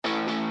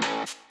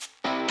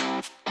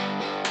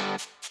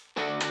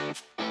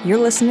You're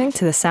listening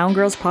to the Sound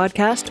Girls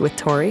podcast with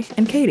Tori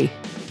and Katie.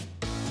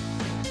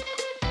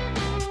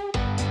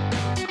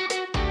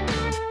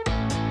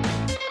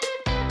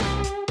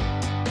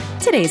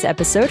 Today's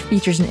episode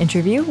features an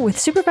interview with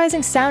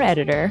supervising sound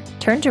editor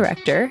turned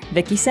director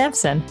Vicki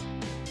Sampson.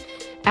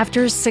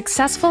 After a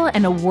successful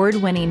and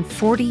award-winning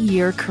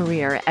 40-year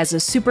career as a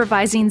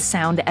supervising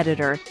sound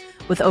editor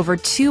with over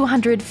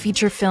 200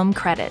 feature film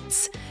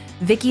credits,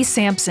 Vicki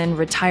Sampson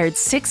retired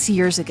 6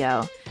 years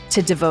ago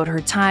to devote her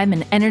time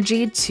and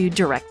energy to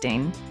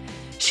directing.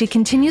 She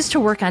continues to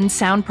work on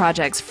sound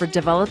projects for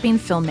developing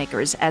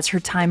filmmakers as her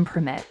time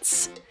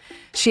permits.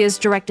 She has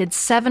directed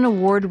 7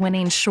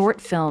 award-winning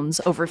short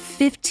films, over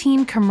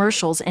 15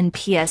 commercials and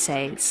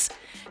PSAs.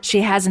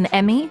 She has an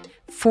Emmy,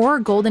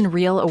 4 Golden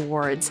Reel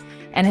Awards,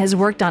 and has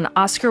worked on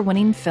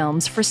Oscar-winning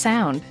films for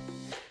sound.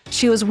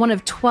 She was one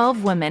of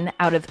 12 women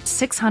out of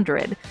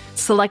 600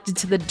 selected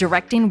to the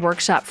Directing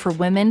Workshop for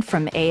Women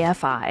from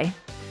AFI.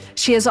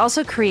 She has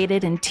also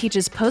created and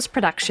teaches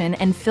post-production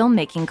and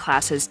filmmaking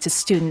classes to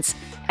students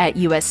at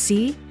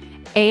USC,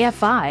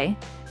 AFI,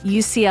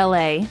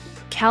 UCLA,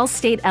 Cal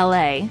State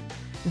LA,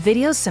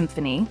 Video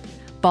Symphony,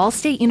 Ball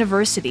State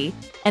University,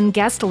 and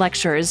guest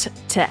lectures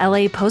to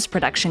LA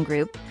Post-Production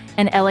Group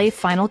and LA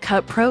Final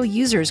Cut Pro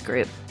Users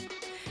Group.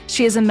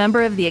 She is a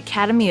member of the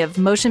Academy of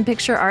Motion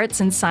Picture Arts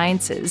and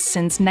Sciences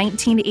since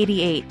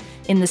 1988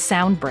 in the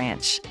Sound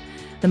branch,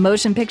 the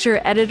Motion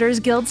Picture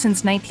Editors Guild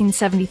since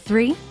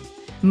 1973,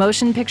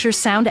 Motion Picture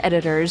Sound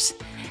Editors,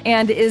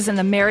 and is an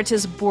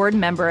emeritus board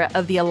member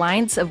of the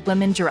Alliance of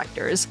Women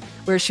Directors,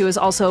 where she was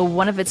also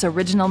one of its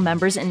original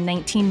members in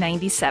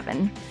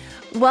 1997.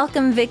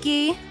 Welcome,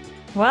 Vicki.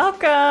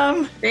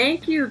 Welcome.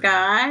 Thank you,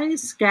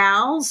 guys,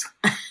 gals.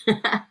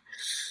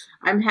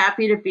 I'm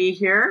happy to be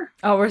here.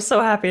 Oh, we're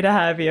so happy to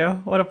have you.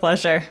 What a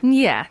pleasure.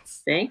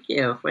 Yes. Thank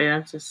you. Wait,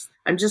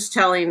 I'm just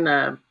telling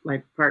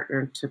my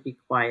partner to be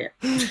quiet.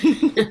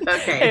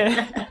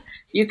 Okay.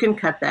 You can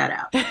cut that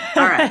out.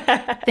 All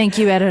right. Thank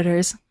you,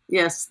 editors.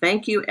 Yes,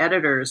 thank you,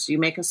 editors. You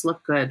make us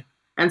look good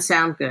and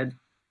sound good.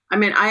 I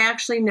mean, I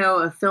actually know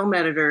of film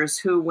editors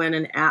who, when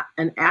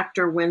an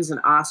actor wins an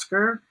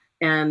Oscar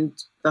and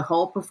the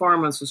whole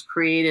performance was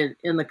created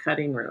in the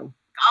cutting room.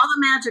 All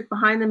the magic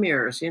behind the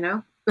mirrors, you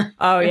know?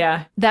 Oh,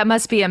 yeah. That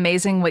must be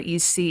amazing what you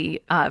see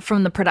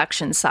from the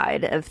production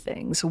side of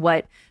things,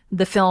 what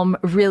the film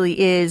really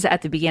is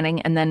at the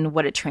beginning and then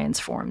what it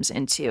transforms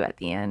into at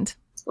the end.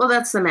 Well,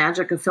 that's the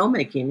magic of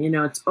filmmaking. You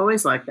know, it's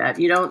always like that.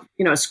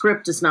 A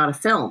script is not a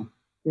film,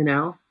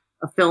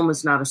 a film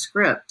is not a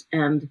script.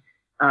 And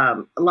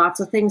lots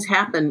of things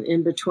happen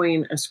in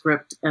between a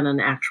script and an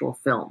actual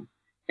film.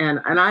 And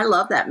I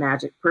love that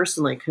magic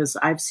personally, because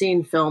I've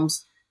seen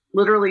films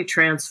literally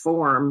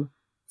transform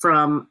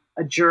from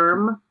a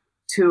germ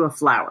to a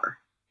flower.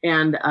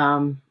 And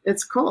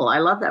it's cool. I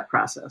love that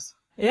process.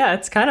 Yeah,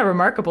 it's kind of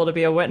remarkable to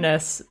be a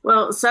witness.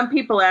 Well, some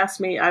people ask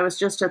me, I was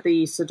just at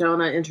the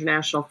Sedona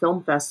International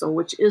Film Festival,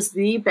 which is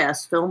the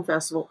best film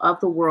festival of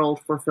the world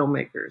for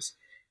filmmakers.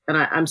 And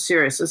I'm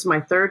serious. This is my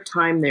 3rd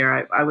time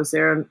there. I was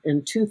there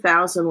in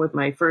 2000 with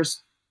my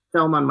first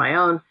film on my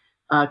own,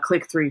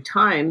 Click 3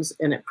 Times,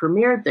 and it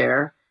premiered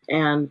there.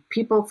 And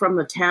people from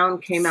the town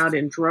came out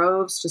in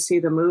droves to see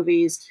the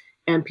movies.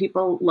 And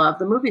people love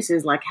the movies.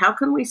 It's like, how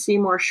can we see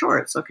more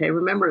shorts? Okay,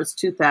 remember it's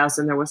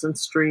 2000. There wasn't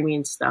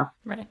streaming stuff.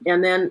 Right.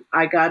 And then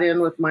I got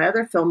in with my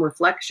other film,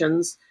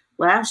 Reflections,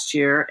 last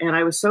year. And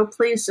I was so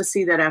pleased to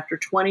see that after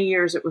 20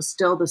 years, it was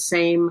still the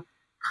same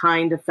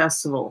kind of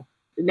festival.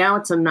 Now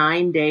it's a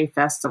 9-day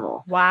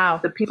festival. Wow.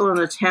 The people in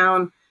the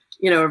town,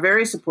 are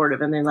very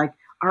supportive. And they're like,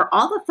 are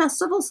all the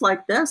festivals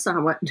like this? And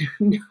I went,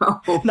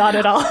 no. Not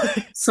at all.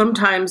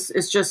 Sometimes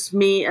it's just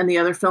me and the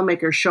other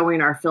filmmakers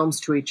showing our films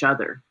to each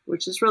other,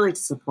 which is really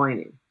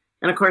disappointing.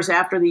 And of course,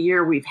 after the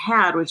year we've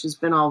had, which has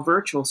been all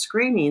virtual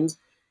screenings,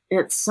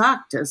 it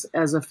sucked as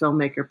a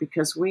filmmaker,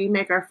 because we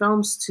make our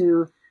films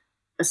to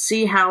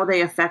see how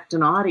they affect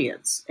an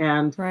audience.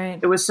 And right.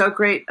 It was so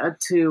great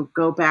to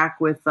go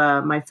back with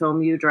my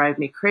film, You Drive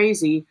Me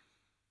Crazy,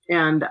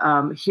 and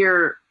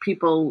hear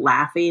people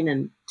laughing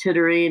and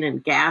tittering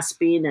and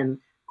gasping and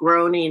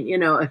groaning,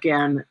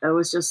 again. It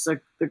was just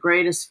the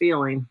greatest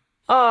feeling.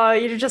 Oh,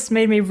 you just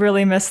made me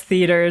really miss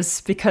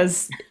theaters,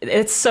 because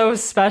it's so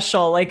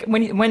special. Like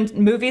when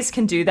movies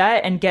can do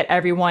that and get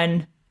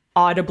everyone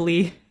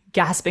audibly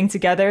gasping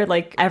together,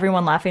 like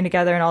everyone laughing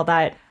together and all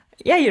that.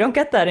 Yeah, you don't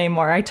get that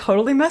anymore. I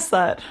totally miss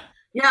that.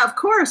 Yeah, of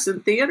course. In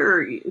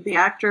theater, the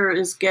actor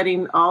is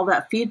getting all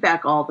that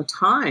feedback all the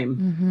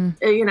time,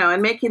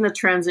 and making the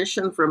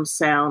transition from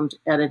sound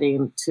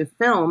editing to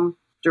film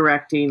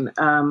directing.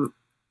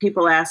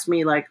 People ask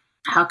me, like,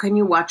 how can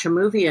you watch a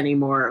movie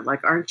anymore?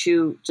 Like, aren't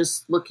you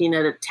just looking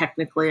at it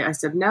technically? I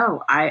said,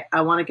 no, I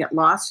want to get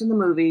lost in the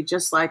movie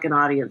just like an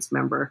audience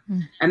member.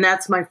 And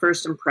that's my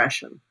first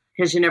impression,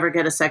 because you never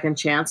get a second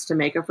chance to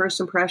make a first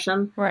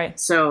impression. Right.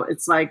 So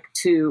it's like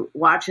to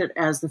watch it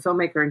as the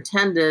filmmaker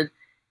intended.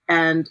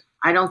 And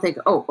I don't think,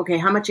 oh, okay,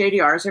 how much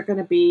ADRs are going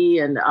to be?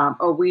 And,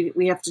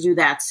 we have to do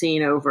that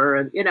scene over.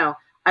 And,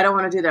 I don't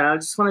want to do that. I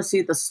just want to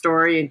see the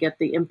story and get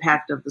the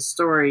impact of the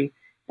story.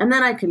 And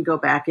then I can go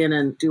back in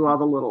and do all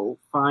the little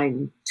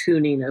fine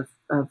tuning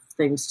of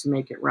things to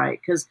make it right.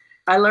 Because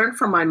I learned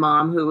from my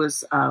mom, who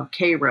was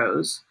Kay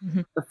Rose,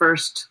 the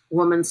first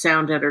woman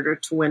sound editor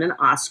to win an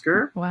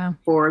Oscar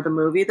for the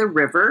movie The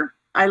River.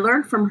 I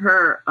learned from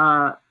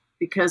her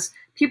because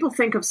people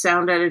think of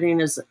sound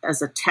editing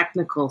as a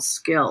technical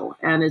skill,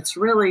 and it's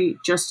really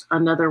just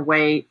another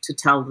way to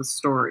tell the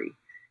story.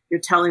 You're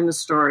telling the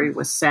story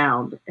with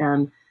sound.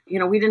 And,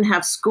 we didn't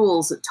have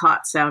schools that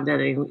taught sound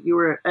editing. You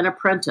were an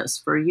apprentice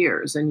for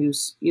years, and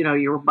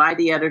you were by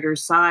the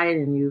editor's side,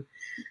 and you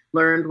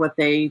learned what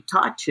they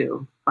taught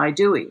you by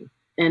doing.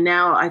 And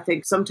now I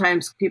think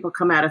sometimes people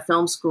come out of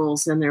film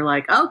schools and they're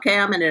like, okay,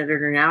 I'm an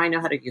editor now. I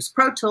know how to use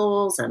Pro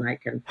Tools and I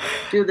can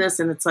do this.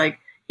 And it's like,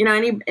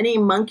 any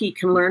monkey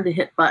can learn to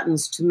hit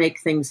buttons to make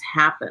things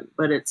happen.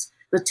 But it's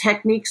the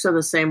techniques are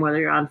the same, whether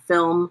you're on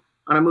film,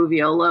 on a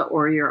moviola,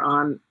 or you're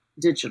on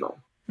digital.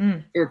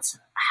 It's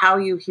how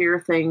you hear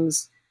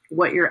things,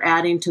 what you're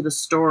adding to the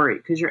story,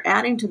 because you're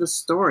adding to the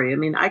story. I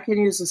mean, I can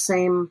use the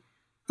same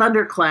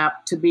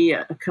thunderclap to be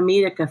a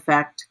comedic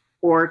effect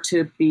or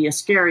to be a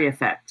scary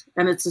effect.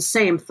 And it's the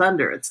same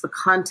thunder. It's the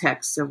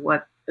context of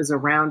what is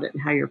around it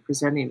and how you're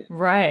presenting it.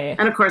 Right.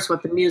 And of course,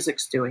 what the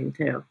music's doing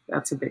too.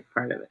 That's a big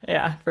part of it.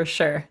 Yeah, for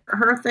sure.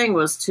 Her thing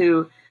was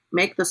to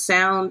make the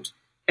sound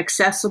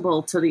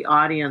accessible to the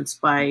audience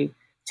by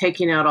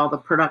taking out all the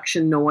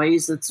production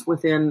noise that's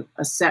within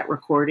a set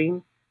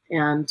recording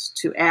and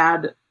to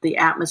add the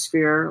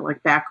atmosphere,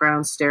 like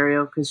background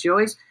stereo, because you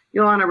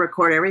want to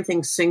record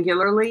everything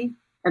singularly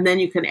and then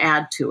you can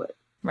add to it.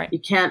 Right. You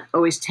can't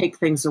always take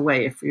things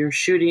away. If you're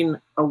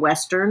shooting a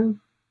Western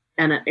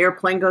and an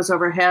airplane goes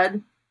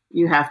overhead,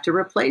 you have to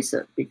replace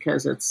it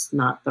because it's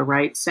not the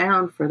right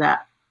sound for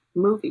that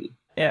movie.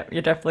 Yeah,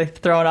 you're definitely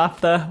throwing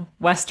off the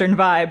Western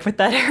vibe with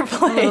that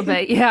airplane. A little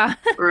bit, yeah.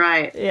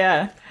 Right.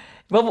 Yeah.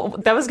 Well,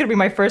 that was going to be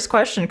my first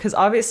question, because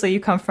obviously you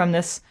come from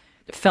this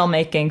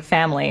filmmaking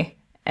family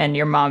and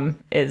your mom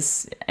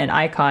is an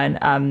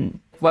icon.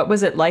 What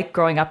was it like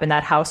growing up in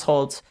that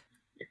household?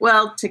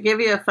 Well, to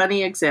give you a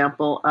funny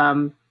example,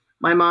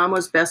 my mom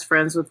was best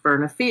friends with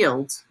Verna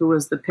Fields, who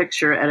was the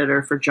picture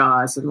editor for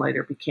Jaws and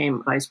later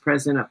became vice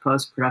president of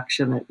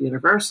post-production at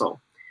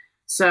Universal.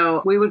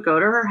 So we would go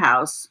to her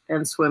house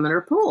and swim in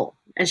her pool.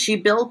 And she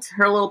built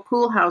her little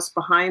pool house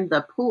behind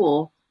the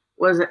pool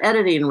was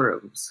editing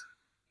rooms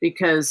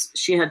because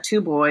she had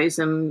two boys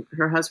and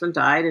her husband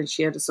died and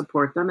she had to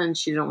support them and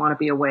she didn't want to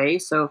be away.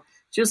 So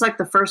she was like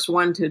the first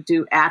one to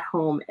do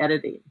at-home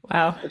editing,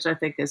 wow, which I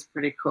think is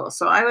pretty cool.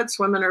 So I would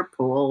swim in her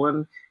pool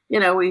and,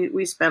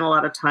 we spent a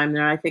lot of time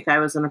there. I think I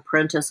was an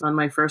apprentice on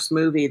my first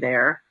movie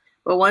there.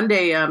 But one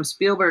day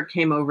Spielberg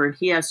came over and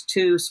he has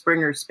two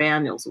Springer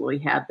Spaniels. Well, he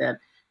had that.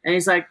 And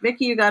he's like,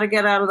 Vicki, you got to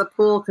get out of the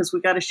pool because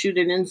we got to shoot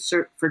an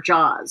insert for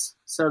Jaws.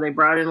 So they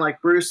brought in like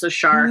Bruce the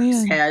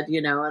Shark's head,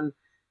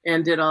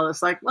 and did all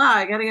this like, wow,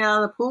 I got to get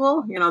out of the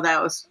pool.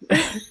 That was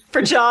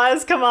for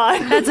Jaws. Come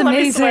on. That's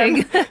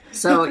amazing.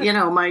 So,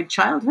 my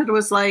childhood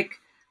was like,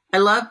 I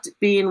loved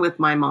being with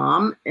my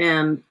mom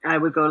and I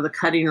would go to the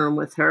cutting room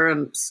with her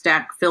and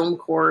stack film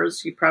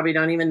cores. You probably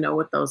don't even know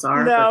what those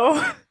are.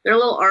 No. They're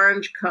little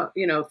orange,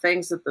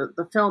 things that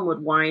the film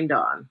would wind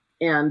on.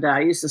 And I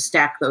used to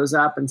stack those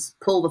up and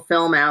pull the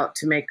film out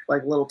to make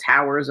like little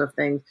towers of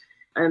things.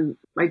 And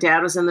my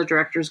dad was in the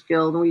Directors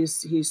Guild, and he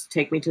used to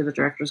take me to the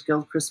Directors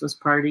Guild Christmas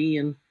party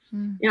and,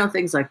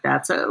 things like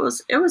that. So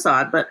it was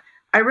odd. But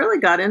I really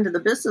got into the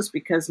business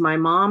because my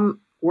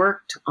mom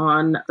worked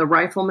on The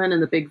Rifleman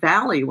and The Big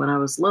Valley when I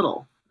was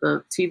little,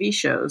 the TV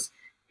shows.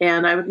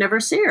 And I would never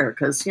see her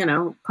because,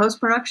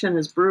 post-production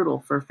is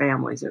brutal for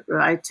families.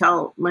 I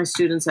tell my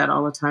students that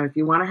all the time. If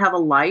you want to have a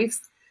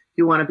life, if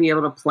you want to be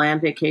able to plan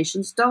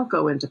vacations, don't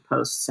go into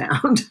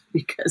post-sound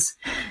because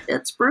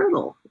it's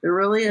brutal. It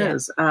really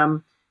is. I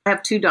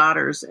have two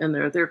daughters, and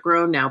they're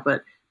grown now,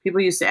 but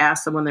people used to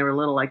ask them when they were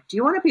little, like, do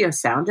you want to be a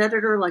sound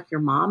editor like your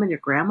mom and your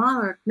grandma?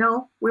 Or,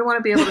 no, we want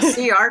to be able to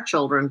see our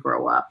children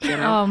grow up.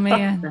 Oh,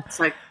 man. That's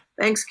like,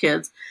 thanks,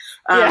 kids.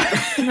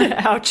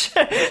 Ouch.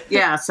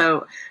 Yeah,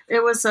 so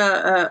it was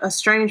a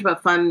strange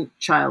but fun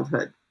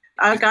childhood.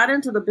 I got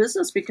into the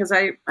business because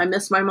I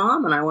miss my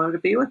mom and I wanted to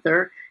be with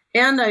her.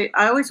 And I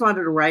always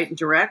wanted to write and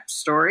direct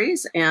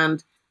stories.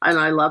 And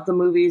I love the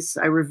movies.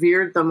 I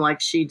revered them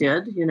like she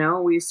did.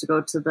 We used to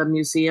go to the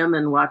museum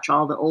and watch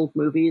all the old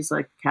movies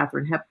like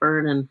Katharine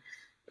Hepburn and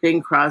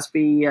Bing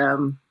Crosby,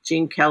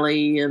 Gene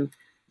Kelly, and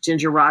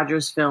Ginger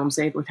Rogers films.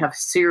 They would have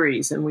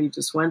series, and we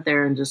just went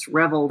there and just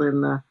reveled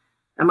in the.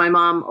 And my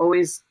mom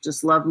always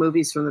just loved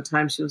movies from the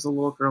time she was a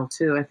little girl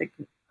too. I think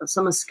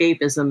some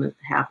escapism that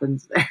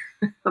happens there.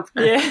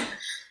 Yeah.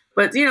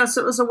 But,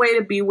 so it was a way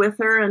to be with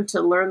her and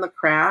to learn the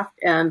craft.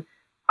 And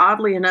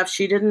oddly enough,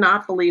 she did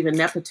not believe in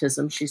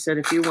nepotism. She said,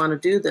 if you want to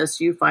do this,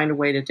 you find a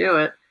way to do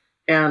it.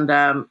 And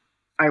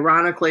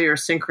ironically or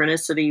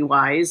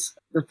synchronicity-wise,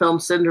 the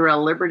film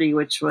Cinderella Liberty,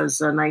 which was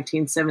a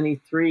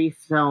 1973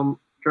 film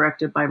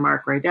directed by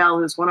Mark Rydell,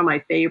 who's one of my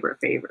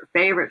favorite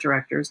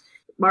directors.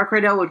 Mark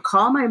Rydell would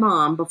call my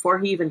mom before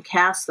he even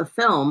cast the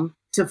film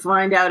to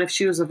find out if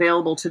she was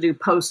available to do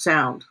post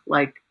sound,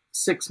 like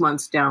 6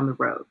 months down the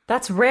road.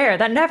 That's rare.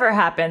 That never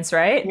happens,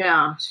 right?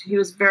 Yeah, he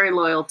was very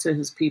loyal to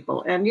his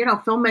people. And,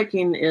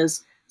 filmmaking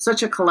is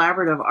such a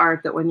collaborative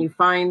art that when you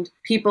find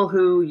people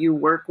who you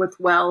work with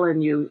well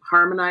and you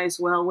harmonize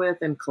well with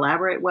and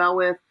collaborate well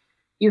with,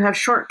 you have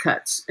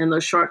shortcuts. And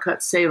those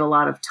shortcuts save a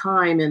lot of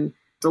time in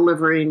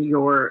delivering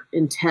your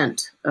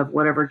intent of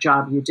whatever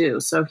job you do.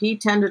 So he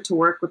tended to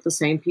work with the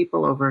same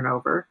people over and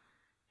over.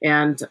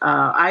 And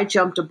I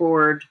jumped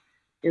aboard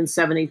in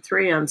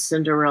 73 on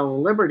Cinderella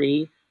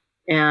Liberty.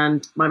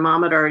 And my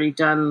mom had already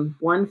done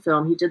one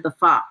film. He did The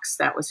Fox.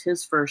 That was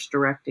his first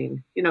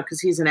directing, because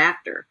he's an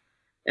actor.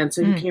 And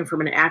so he came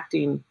from an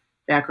acting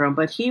background.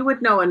 But he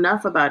would know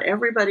enough about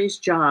everybody's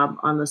job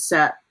on the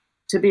set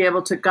to be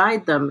able to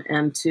guide them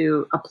and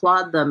to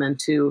applaud them and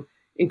to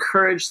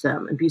encourage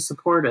them and be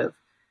supportive.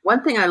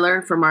 One thing I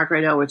learned from Mark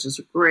Rydell, which is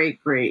a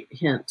great, great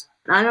hint.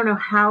 I don't know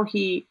how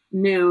he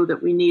knew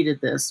that we needed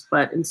this,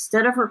 but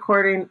instead of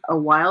recording a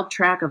wild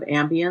track of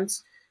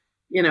ambience,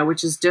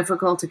 which is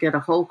difficult to get a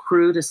whole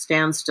crew to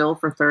stand still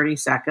for 30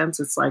 seconds,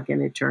 it's like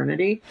an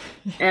eternity,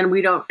 and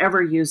we don't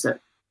ever use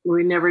it.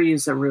 We never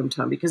use a room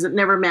tone because it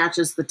never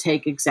matches the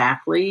take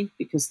exactly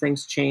because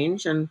things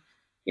change and,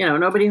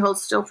 nobody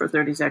holds still for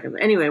 30 seconds.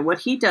 Anyway, what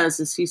he does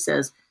is he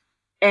says,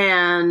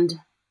 and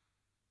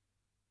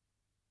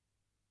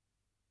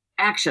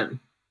action.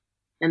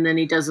 And then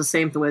he does the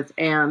same thing with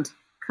and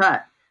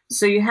cut.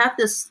 So you have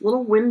this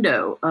little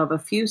window of a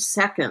few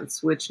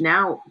seconds, which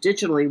now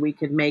digitally we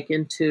could make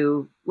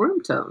into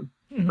room tone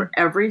for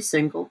every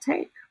single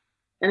take.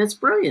 And it's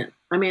brilliant.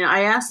 I mean,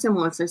 I asked him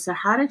once, I said,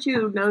 how did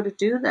you know to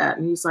do that?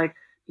 And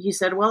he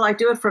said, well, I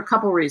do it for a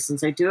couple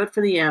reasons. I do it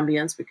for the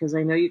ambience because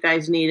I know you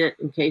guys need it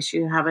in case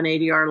you have an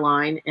ADR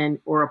line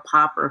or a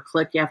pop or a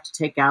click you have to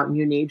take out and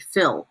you need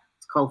fill.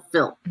 It's called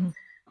fill.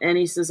 And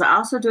he says, I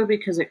also do it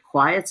because it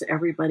quiets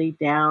everybody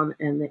down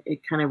and it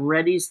kind of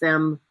readies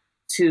them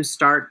to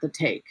start the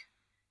take.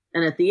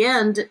 And at the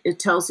end, it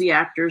tells the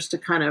actors to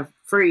kind of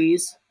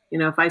freeze.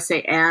 If I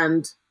say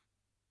and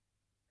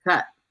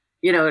cut,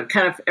 it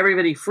kind of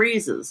everybody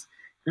freezes.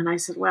 And I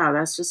said, wow,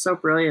 that's just so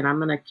brilliant. I'm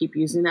going to keep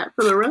using that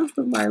for the rest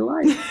of my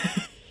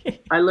life.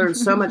 I learned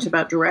so much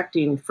about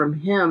directing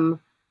from him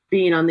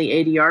being on the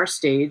ADR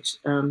stage.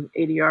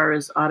 ADR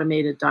is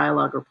automated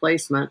dialogue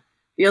replacement.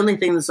 The only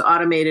thing that's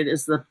automated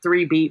is the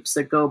 3 beeps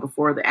that go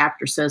before the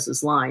actor says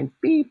his line.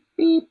 Beep,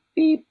 beep,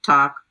 beep,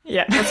 talk.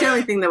 Yeah. That's the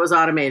only thing that was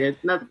automated.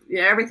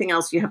 Everything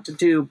else you have to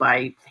do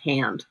by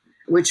hand,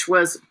 which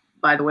was,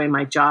 by the way,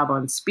 my job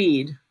on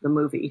Speed, the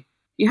movie.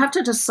 You have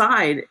to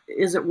decide,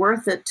 is it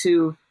worth it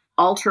to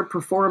alter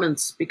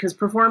performance? Because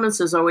performance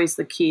is always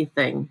the key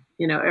thing.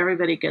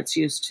 Everybody gets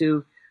used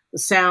to the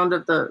sound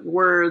of the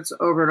words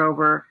over and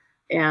over,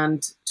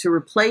 and to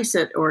replace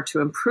it or to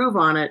improve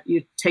on it,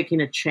 you're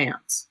taking a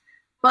chance.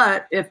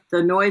 But if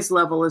the noise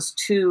level is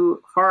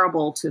too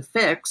horrible to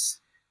fix,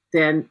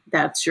 then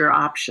that's your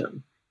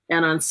option.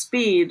 And on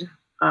Speed,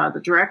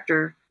 the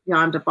director,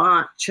 Jan de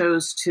Bont,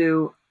 chose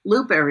to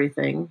loop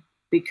everything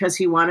because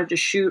he wanted to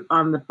shoot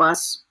on the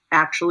bus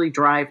actually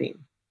driving.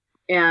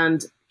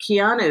 And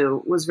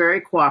Keanu was very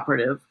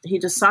cooperative. He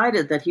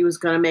decided that he was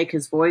going to make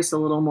his voice a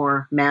little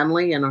more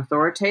manly and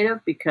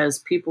authoritative because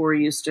people were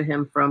used to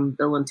him from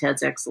Bill and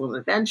Ted's Excellent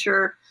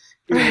Adventure,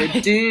 a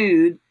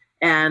dude.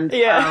 And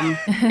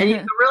and you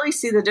can really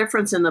see the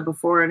difference in the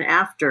before and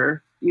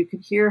after. You can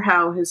hear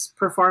how his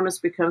performance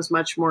becomes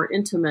much more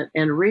intimate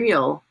and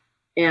real,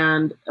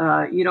 and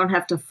you don't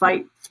have to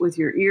fight with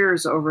your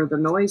ears over the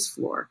noise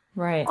floor.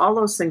 Right. All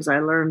those things I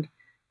learned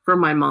from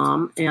my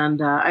mom,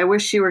 and I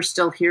wish she were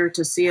still here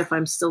to see if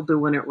I'm still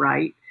doing it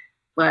right.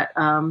 But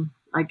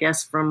I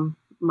guess from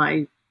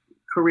my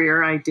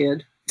career, I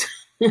did.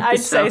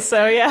 I'd say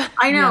so, yeah.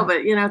 I know,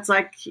 but it's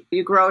like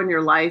you grow in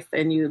your life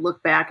and you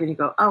look back and you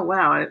go, oh,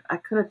 wow, I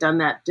could have done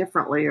that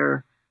differently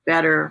or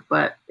better.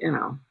 But,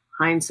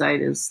 hindsight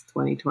is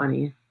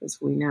 20/20,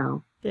 as we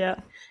know.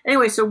 Yeah.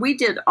 Anyway, so we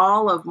did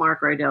all of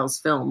Mark Rydell's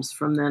films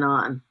from then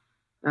on.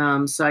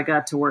 So I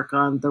got to work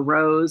on The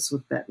Rose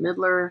with Bette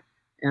Midler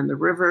and The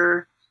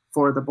River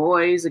for The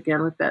Boys,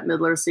 again with Bette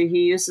Midler. See,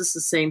 he uses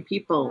the same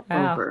people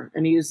over,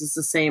 and he uses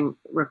the same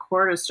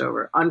recordist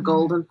over. On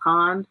Golden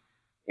Pond.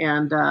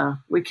 And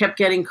we kept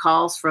getting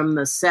calls from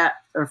the set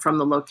or from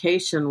the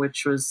location,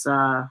 which was,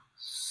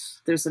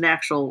 there's an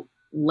actual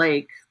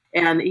lake.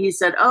 And he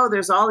said, oh,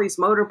 there's all these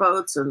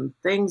motorboats and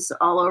things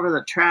all over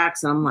the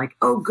tracks. And I'm like,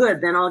 oh,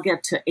 good. Then I'll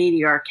get to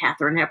ADR,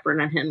 Katharine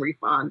Hepburn and Henry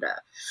Fonda.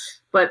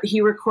 But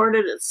he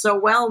recorded it so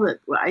well that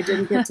I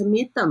didn't get to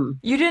meet them.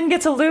 You didn't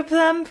get to loop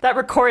them? That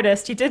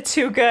recordist, he did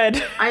too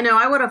good. I know.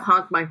 I would have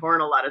honked my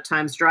horn a lot of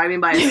times driving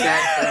by a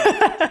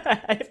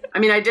set. I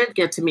mean, I did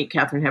get to meet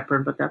Katharine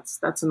Hepburn, but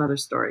that's another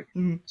story.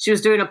 Mm-hmm. She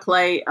was doing a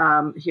play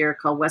here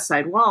called West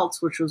Side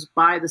Waltz, which was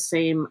by the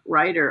same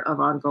writer of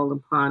On Golden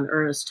Pond,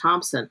 Ernest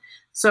Thompson.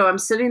 So I'm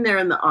sitting there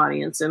in the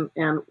audience, and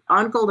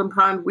on Golden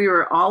Pond, we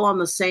were all on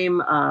the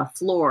same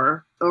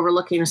floor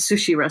overlooking a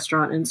sushi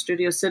restaurant in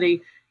Studio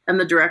City. And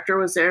the director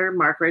was there.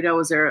 Mark Rydell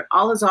was there.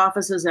 All his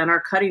offices and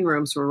our cutting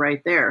rooms were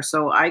right there.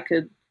 So I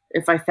could,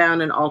 if I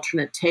found an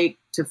alternate take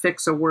to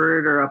fix a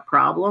word or a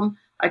problem,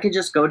 I could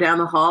just go down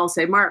the hall and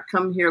say, Mark,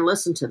 come here,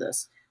 listen to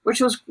this, which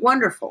was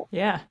wonderful.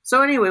 Yeah.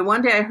 So anyway,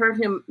 one day I heard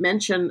him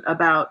mention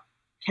about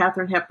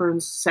Katharine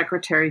Hepburn's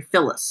secretary,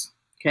 Phyllis.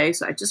 Okay,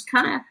 so I just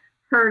kind of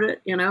heard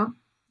it, you know.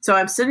 So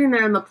I'm sitting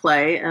there in the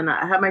play, and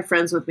I had my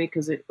friends with me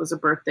because it was a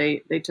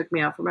birthday. They took me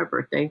out for my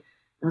birthday.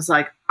 I was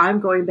like, I'm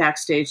going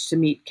backstage to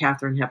meet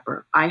Katharine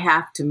Hepburn. I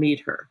have to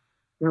meet her.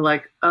 They're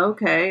like,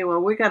 okay, well,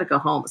 we got to go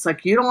home. It's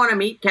like, you don't want to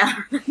meet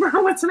Katharine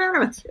Hepburn? What's the matter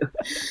with you?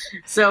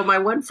 So my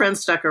one friend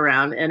stuck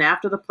around. And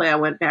after the play, I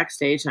went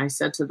backstage and I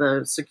said to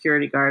the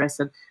security guard, I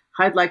said,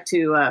 I'd like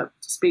to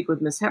speak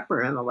with Miss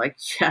Hepburn. And they're like,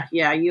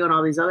 yeah, you and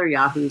all these other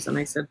yahoos. And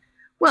I said,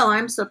 well,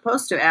 I'm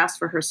supposed to ask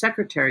for her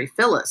secretary,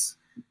 Phyllis.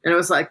 And it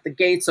was like the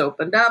gates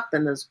opened up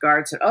and this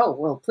guard said, oh,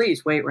 well,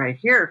 please wait right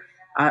here.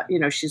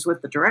 She's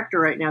with the director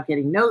right now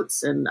getting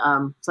notes. And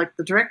it's like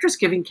the director's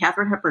giving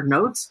Katharine Hepburn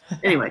notes.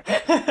 Anyway,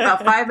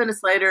 about 5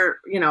 minutes later,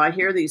 I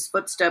hear these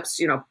footsteps,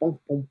 boom,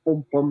 boom,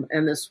 boom, boom.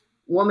 And this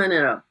woman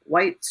in a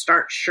white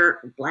starched shirt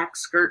and black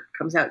skirt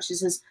comes out. She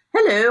says,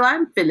 hello,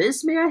 I'm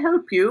Phyllis. May I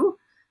help you?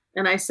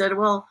 And I said,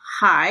 well,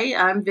 hi,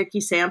 I'm Vicki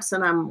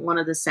Sampson. I'm one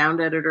of the sound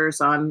editors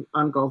on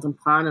Golden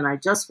Pond. And I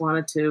just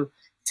wanted to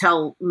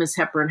tell Miss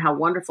Hepburn how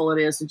wonderful it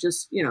is and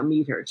just,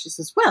 meet her. And she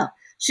says, well,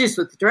 she's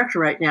with the director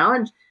right now.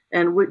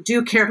 And do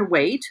you care to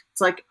wait? It's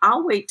like,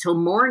 I'll wait till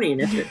morning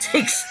if it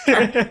takes. So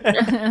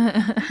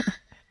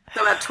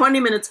about 20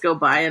 minutes go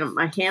by and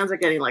my hands are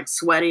getting like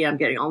sweaty. I'm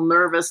getting all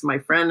nervous. My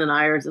friend and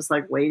I are just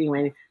like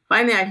waiting.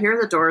 Finally, I hear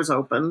the doors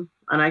open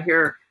and I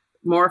hear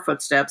more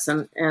footsteps.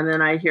 And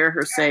then I hear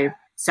her say,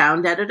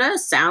 sound editor,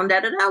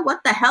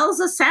 what the hell's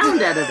a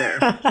sound editor?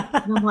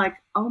 And I'm like,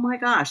 oh my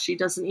gosh, she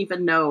doesn't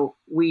even know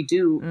we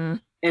do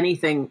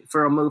anything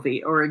for a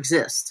movie or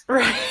exist.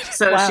 Right.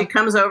 So She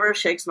comes over,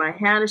 shakes my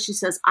hand, and she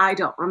says, I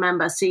don't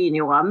remember seeing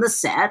you on the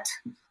set.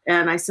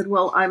 And I said,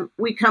 well,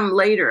 we come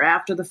later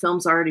after the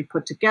film's already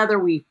put together.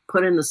 We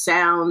put in the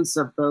sounds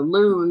of the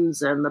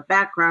loons and the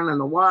background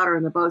and the water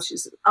and the boat. She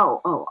said,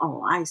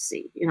 oh, I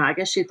see. I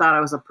guess she thought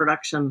I was a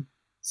production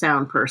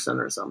sound person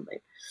or something.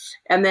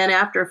 And then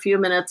after a few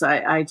minutes,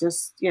 I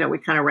just, we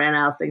kind of ran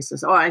out of things.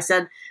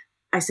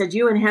 I said,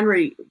 you and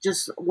Henry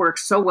just work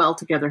so well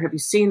together. Have you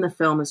seen the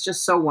film? It's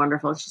just so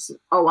wonderful. And she said,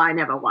 oh, I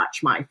never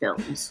watch my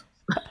films.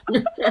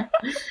 And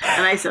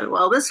I said,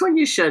 well, this one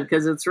you should,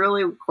 because it's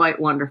really quite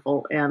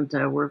wonderful. And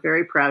we're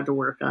very proud to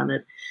work on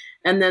it.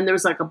 And then there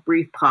was like a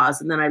brief pause.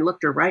 And then I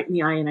looked her right in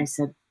the eye and I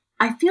said,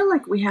 I feel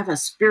like we have a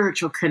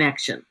spiritual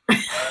connection.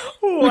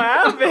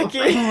 Wow,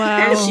 Vicki.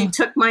 Wow. And she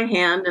took my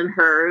hand in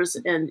hers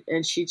and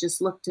she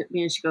just looked at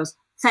me and she goes,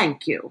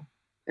 thank you.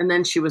 And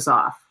then she was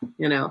off,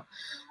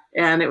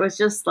 And it was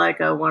just like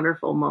a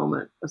wonderful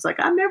moment. It was like,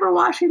 I'm never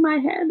washing my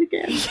hand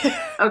again.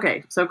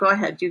 Okay, so go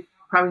ahead. You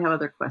probably have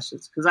other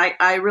questions because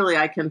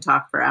I can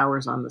talk for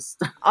hours on this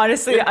stuff.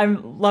 Honestly,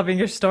 I'm loving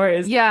your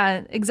stories.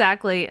 Yeah,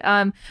 exactly.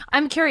 I'm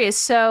curious.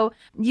 So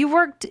you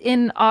worked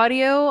in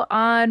audio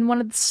on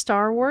one of the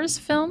Star Wars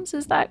films.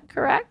 Is that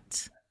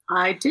correct?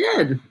 I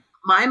did.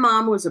 My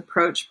mom was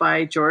approached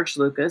by George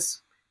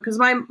Lucas because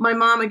my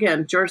mom,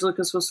 again, George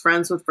Lucas was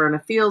friends with Verna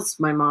Fields,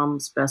 my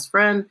mom's best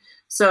friend.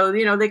 So,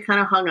 they kind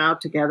of hung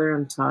out together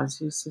and talked.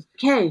 She said,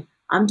 okay,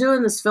 I'm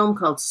doing this film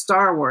called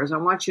Star Wars. I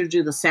want you to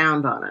do the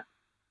sound on it.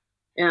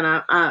 And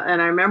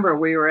I remember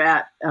we were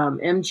at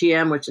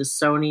MGM, which is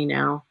Sony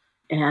now.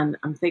 And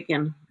I'm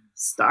thinking,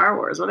 Star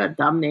Wars, what a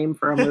dumb name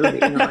for a movie.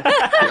 Like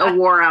a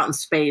war out in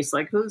space.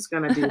 Like, who's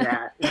going to do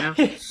that?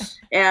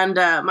 And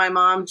my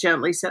mom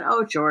gently said,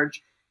 oh,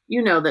 George,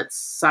 you know that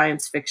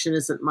science fiction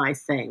isn't my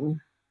thing.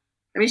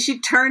 I mean, she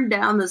turned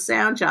down the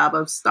sound job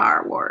of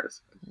Star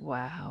Wars.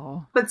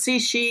 Wow. But see,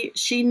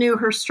 she knew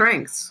her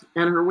strengths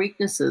and her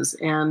weaknesses.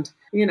 And,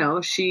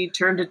 she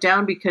turned it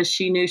down because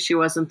she knew she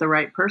wasn't the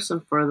right person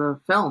for the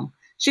film.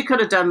 She could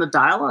have done the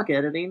dialogue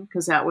editing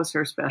because that was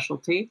her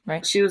specialty.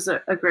 Right. She was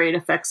a great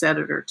effects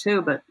editor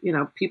too. But,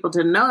 people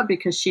didn't know it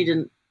because she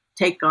didn't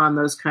take on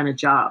those kind of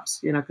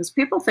jobs, because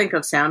people think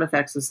of sound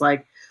effects as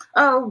like,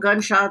 oh,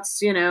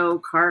 gunshots,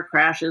 car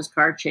crashes,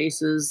 car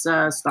chases,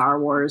 Star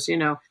Wars,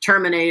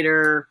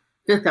 Terminator,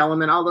 Fifth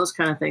Element, all those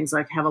kind of things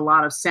like have a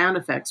lot of sound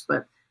effects.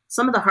 But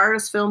some of the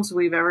hardest films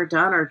we've ever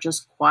done are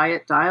just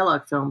quiet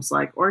dialogue films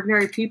like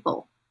Ordinary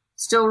People.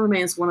 Still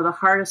remains one of the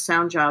hardest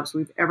sound jobs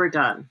we've ever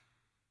done.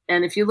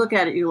 And if you look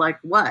at it, you're like,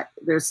 what?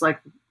 There's like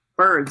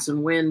birds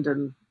and wind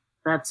and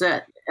that's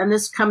it. And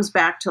this comes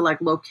back to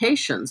like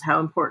locations, how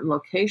important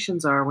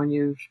locations are when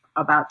you're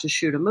about to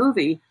shoot a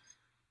movie.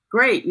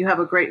 Great. You have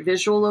a great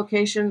visual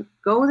location.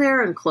 Go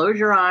there and close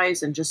your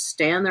eyes and just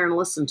stand there and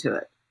listen to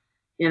it.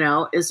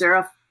 Is there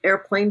a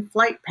airplane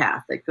flight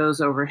path that goes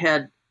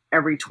overhead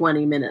every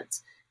 20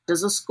 minutes?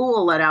 Does a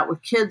school let out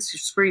with kids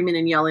screaming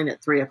and yelling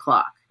at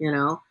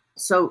 3:00?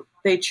 So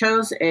they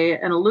chose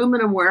an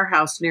aluminum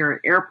warehouse near an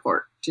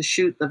airport to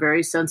shoot the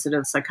very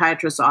sensitive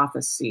psychiatrist's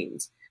office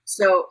scenes.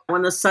 So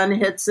when the sun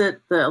hits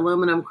it, the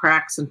aluminum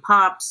cracks and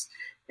pops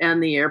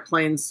and the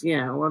airplanes,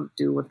 will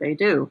do what they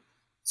do.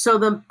 So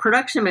the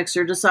production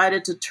mixer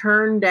decided to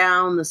turn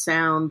down the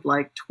sound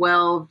like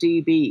 12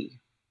 dB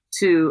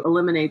to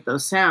eliminate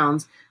those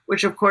sounds,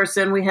 which of course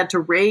then we had to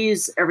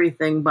raise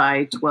everything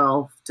by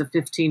 12 to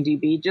 15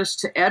 dB just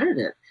to edit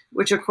it,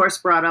 which of course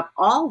brought up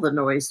all the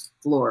noise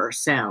floor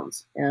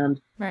sounds.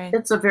 And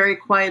It's a very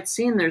quiet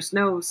scene. There's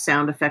no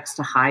sound effects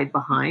to hide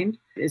behind.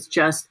 It's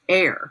just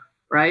air,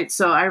 right?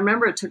 So I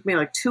remember it took me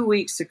like 2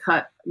 weeks to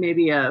cut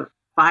maybe a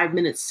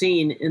 5-minute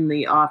scene in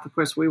the off. Of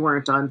course, we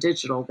weren't on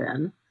digital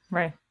then.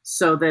 Right.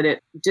 So that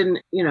it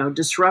didn't,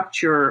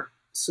 disrupt your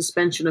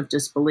suspension of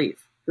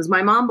disbelief. Because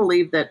my mom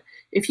believed that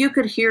if you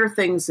could hear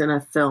things in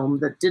a film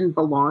that didn't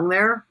belong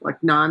there,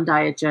 like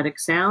non-diegetic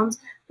sounds,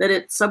 that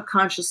it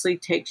subconsciously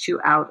takes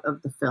you out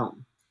of the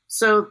film.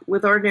 So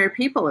with Ordinary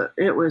People,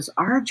 it was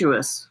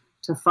arduous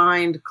to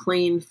find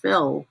clean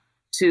fill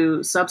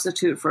to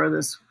substitute for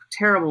this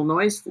terrible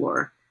noise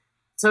floor.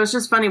 So it's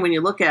just funny when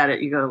you look at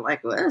it, you go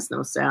like, well, there's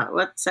no sound.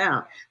 What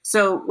sound?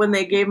 So when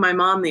they gave my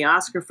mom the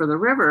Oscar for The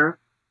River,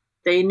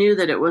 they knew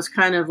that it was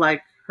kind of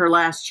like her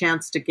last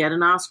chance to get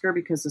an Oscar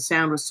because the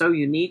sound was so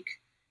unique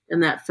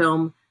in that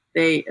film.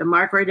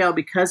 Mark Rydell,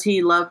 because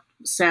he loved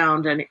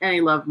sound and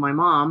he loved my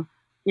mom,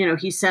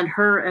 he sent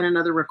her and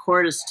another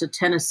recordist to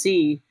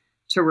Tennessee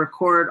to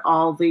record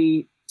all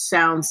the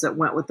sounds that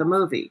went with the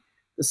movie.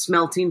 The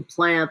smelting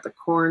plant, the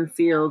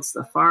cornfields,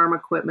 the farm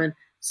equipment.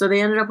 So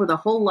they ended up with a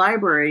whole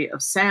library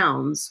of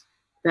sounds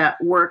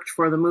that worked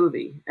for the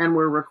movie and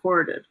were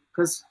recorded.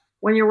 Because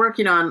when you're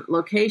working on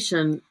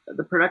location,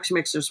 the production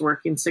mixer's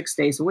working 6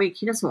 days a week.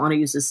 He doesn't want to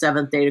use the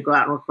 7th day to go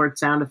out and record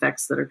sound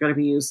effects that are going to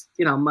be used,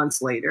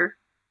 months later.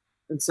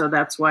 And so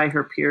that's why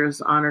her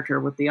peers honored her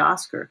with the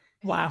Oscar.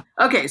 Wow.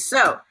 Okay,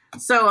 so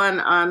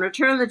on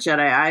Return of the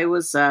Jedi, I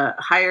was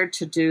hired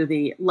to do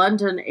the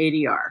London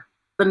ADR.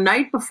 The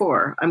night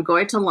before, I'm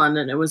going to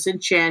London. It was in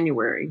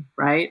January,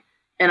 right?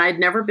 And I'd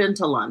never been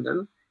to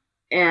London.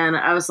 And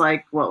I was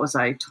like,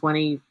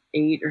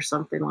 28 or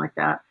something like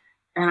that.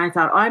 And I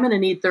thought, I'm going to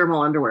need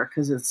thermal underwear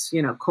because it's,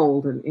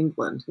 cold in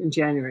England in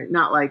January.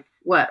 Not like,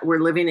 we're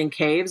living in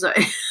caves? I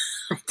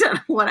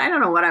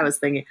don't know what I was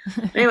thinking.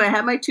 Anyway, I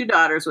had my 2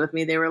 daughters with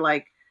me. They were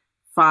like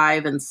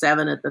 5 and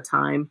 7 at the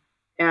time.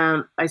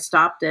 And I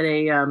stopped at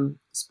a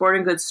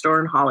sporting goods store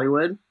in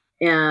Hollywood.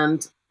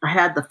 And I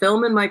had the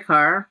film in my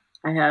car.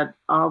 I had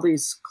all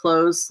these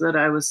clothes that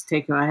I was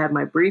taking. I had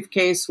my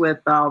briefcase with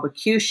all the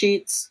cue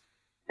sheets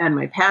and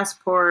my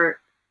passport.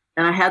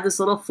 And I had this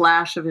little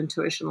flash of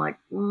intuition, like,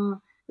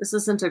 this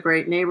isn't a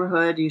great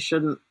neighborhood. You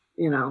shouldn't,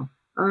 And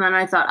then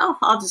I thought,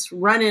 I'll just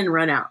run in,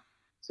 run out.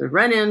 So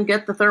run in,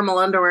 get the thermal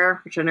underwear,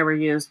 which I never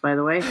used, by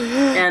the way,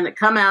 and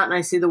come out, and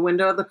I see the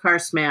window of the car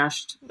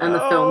smashed and the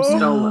film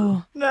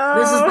stolen. No.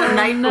 This is the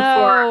night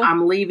before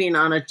I'm leaving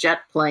on a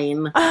jet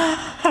plane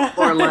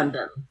for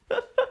London.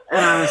 And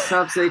I was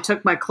so upset. They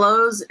took my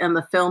clothes and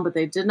the film, but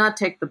they did not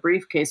take the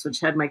briefcase, which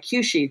had my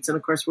cue sheets. And,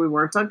 of course, we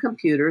weren't on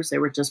computers. They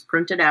were just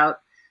printed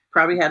out.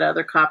 Probably had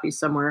other copies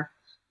somewhere,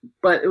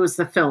 but it was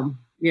the film,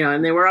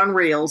 and they were on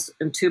reels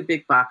in 2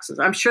 big boxes.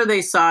 I'm sure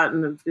they saw it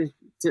and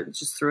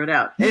just threw it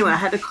out. Anyway, I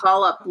had to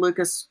call up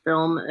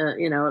Lucasfilm, at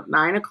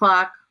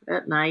 9:00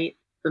 at night,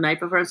 the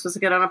night before I was supposed to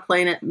get on a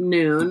plane at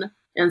noon,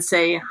 and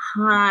say,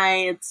 hi,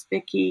 it's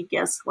Vicki.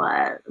 Guess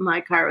what? My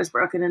car was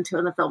broken into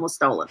and the film was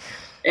stolen.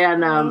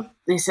 And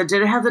they said,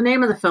 did it have the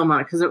name of the film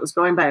on it? Because it was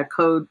going by a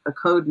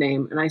code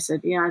name. And I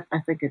said, yeah, I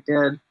think it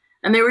did.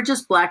 And they were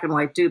just black and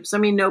white dupes. I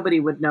mean, nobody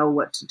would know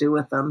what to do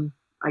with them,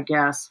 I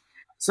guess.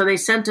 So they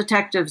sent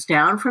detectives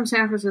down from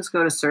San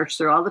Francisco to search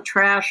through all the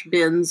trash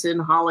bins in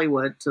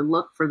Hollywood to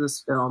look for this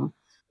film.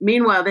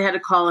 Meanwhile, they had to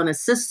call an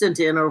assistant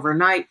in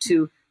overnight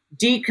to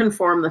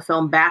deconform the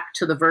film back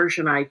to the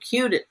version I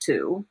cued it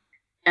to,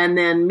 and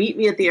then meet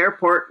me at the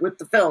airport with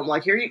the film.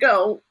 Like, here you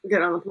go,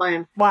 get on the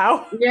plane.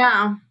 Wow.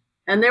 Yeah.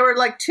 And they were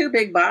like 2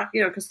 big box,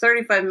 because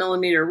 35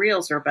 millimeter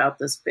reels are about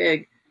this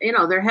big.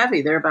 They're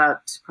heavy. They're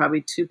about probably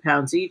 2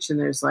 pounds each. And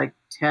there's like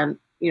 10,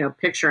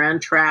 picture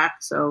and track.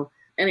 So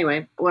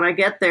anyway, when I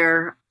get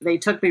there, they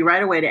took me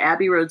right away to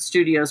Abbey Road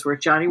Studios where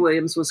Johnny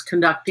Williams was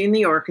conducting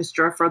the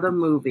orchestra for the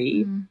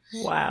movie.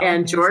 Wow. And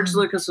amazing. George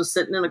Lucas was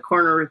sitting in a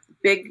corner with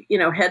big,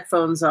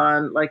 headphones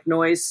on, like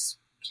noise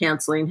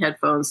canceling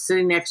headphones,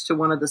 sitting next to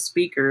one of the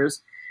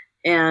speakers.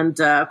 And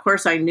of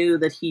course, I knew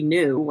that he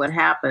knew what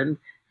happened.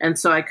 And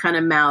so I kind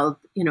of mouthed,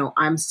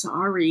 I'm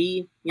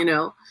sorry,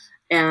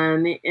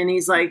 And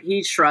he's like,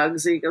 he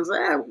shrugs. He goes,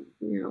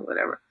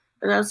 whatever.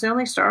 But that's the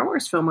only Star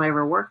Wars film I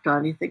ever worked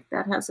on. You think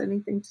that has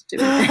anything to do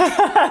with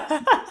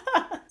it?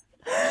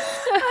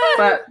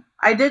 But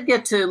I did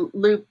get to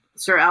loop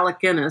Sir Alec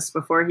Guinness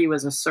before he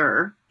was a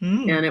Sir.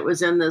 And it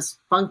was in this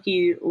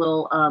funky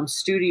little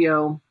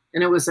studio.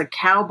 And it was a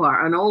cow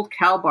barn, an old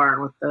cow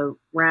barn with the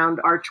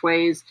round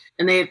archways.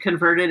 And they had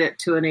converted it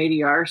to an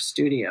ADR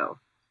studio.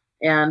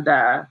 And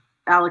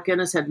Alec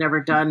Guinness had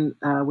never done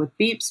with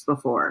beeps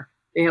before.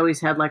 They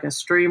always had like a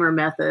streamer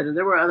method. And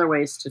there were other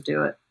ways to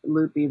do it,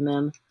 looping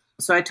then.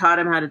 So I taught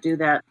him how to do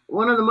that.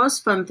 One of the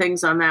most fun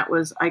things on that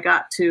was I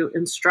got to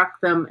instruct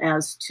them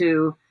as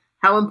to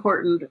how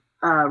important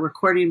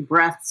recording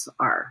breaths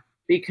are,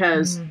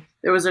 because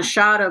there was a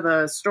shot of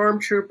a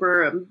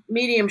stormtrooper, a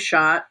medium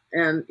shot,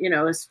 and,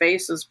 his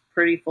face is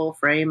pretty full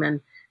frame.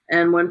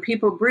 And when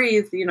people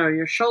breathe,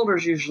 your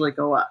shoulders usually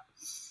go up.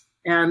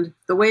 And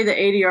the way the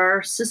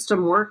ADR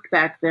system worked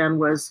back then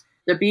was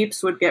the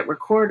beeps would get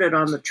recorded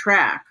on the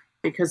track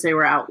because they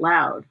were out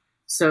loud.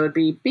 So it'd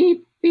be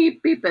beep,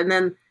 beep, beep. And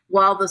then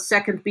while the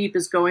second beep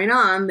is going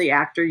on, the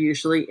actor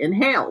usually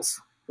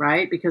inhales,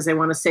 right? Because they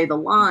want to say the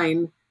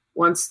line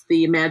once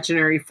the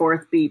imaginary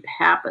fourth beep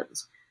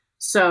happens.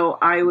 So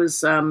I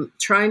was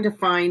trying to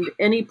find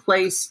any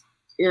place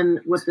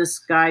in what this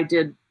guy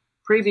did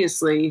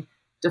previously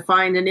to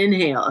find an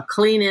inhale, a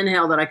clean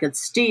inhale that I could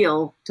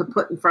steal to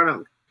put in front of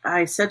him.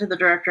 I said to the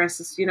director, I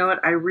said, you know what,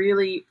 I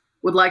really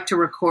would like to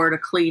record a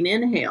clean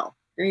inhale.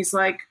 And he's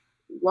like,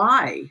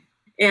 why?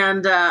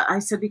 And I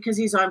said, because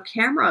he's on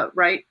camera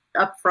right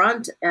up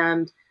front.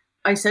 And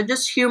I said,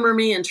 just humor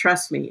me and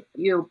trust me.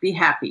 You'll be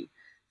happy.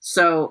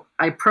 So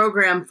I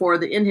programmed for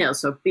the inhale.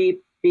 So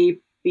beep,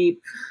 beep,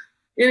 beep,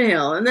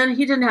 inhale. And then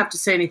he didn't have to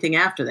say anything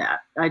after that.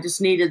 I just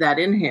needed that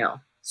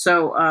inhale.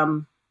 So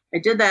I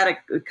did that.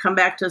 I come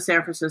back to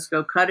San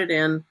Francisco, cut it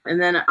in,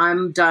 and then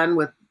I'm done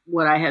with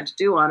what I had to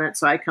do on it.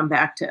 So I come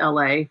back to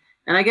LA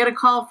and I get a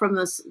call from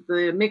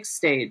the mix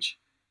stage.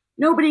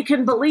 Nobody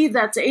can believe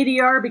that's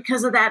ADR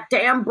because of that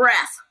damn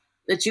breath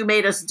that you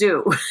made us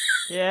do.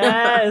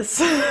 Yes.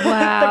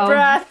 Wow. The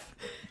breath.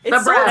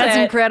 That's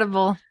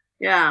incredible.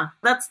 Yeah.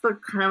 That's the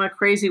kind of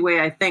crazy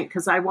way I think,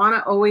 because I want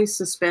to always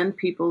suspend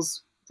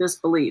people's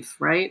disbelief,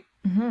 right?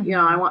 Mm-hmm.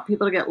 I want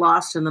people to get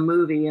lost in the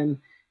movie.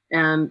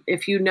 And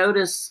if you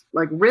notice,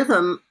 like,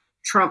 rhythm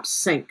trumps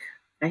sync.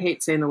 I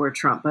hate saying the word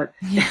Trump, but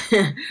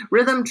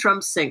rhythm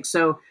trumps sync.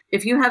 So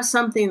if you have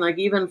something like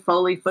even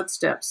Foley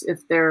footsteps,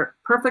 if they're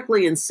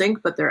perfectly in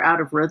sync, but they're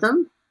out of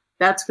rhythm,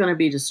 that's going to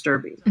be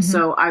disturbing. Mm-hmm.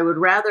 So I would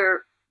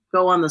rather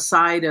go on the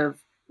side of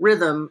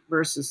rhythm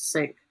versus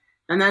sync.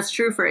 And that's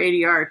true for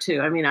ADR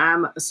too. I mean,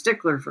 I'm a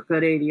stickler for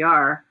good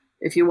ADR.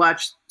 If you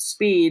watch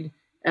Speed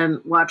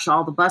and watch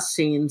all the bus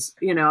scenes,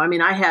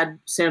 I had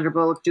Sandra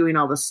Bullock doing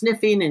all the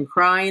sniffing and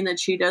crying that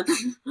she does.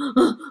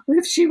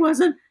 if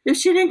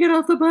she didn't get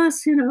off the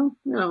bus,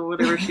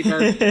 whatever she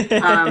does.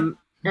 And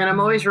I'm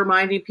always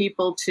reminding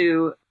people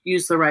to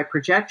use the right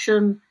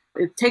projection.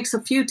 It takes a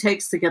few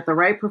takes to get the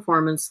right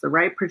performance, the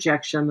right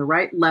projection, the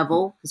right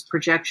level, because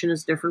projection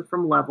is different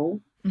from level,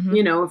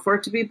 for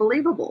it to be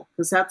believable,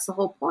 because that's the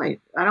whole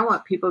point. I don't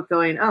want people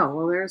going, oh,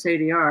 well, there's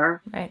ADR.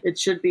 Right. It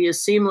should be as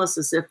seamless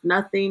as if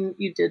nothing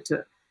you did to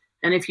it.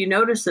 And if you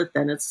notice it,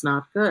 then it's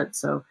not good.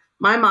 So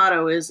my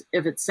motto is,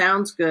 if it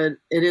sounds good,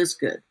 it is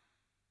good.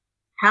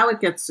 How it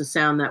gets to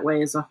sound that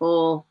way is the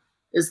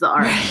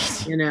art,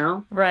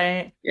 right.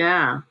 Right.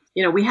 Yeah.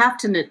 We have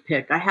to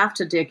nitpick. I have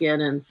to dig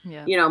in and,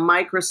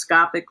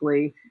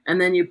 microscopically,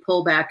 and then you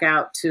pull back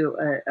out to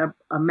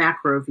a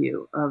macro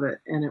view of it,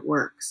 and it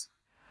works.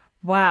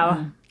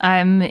 Wow.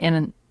 I'm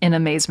in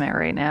amazement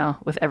right now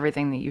with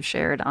everything that you've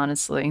shared,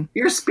 honestly.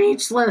 You're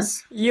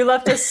speechless. You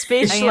left us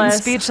speechless. I am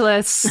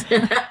speechless.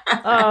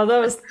 Oh,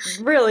 those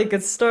really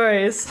good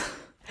stories.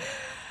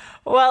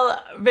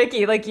 Well,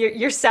 Vicki, like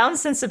your sound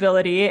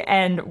sensibility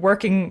and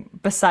working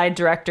beside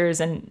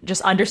directors and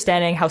just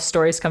understanding how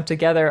stories come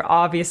together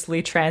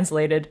obviously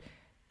translated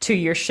to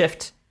your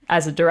shift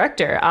as a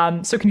director.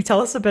 So can you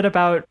tell us a bit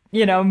about,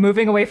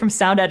 moving away from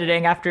sound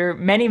editing after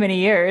many, many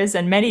years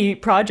and many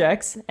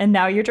projects, and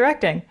now you're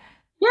directing?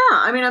 Yeah,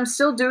 I'm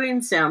still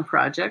doing sound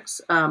projects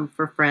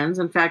for friends.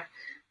 In fact,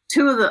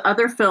 2 of the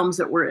other films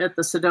that were at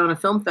the Sedona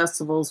Film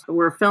Festivals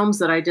were films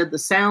that I did the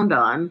sound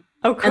on.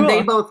 Oh, cool. And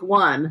they both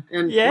won,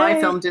 and Yay. my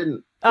film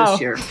didn't this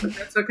year, but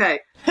that's okay.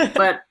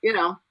 But,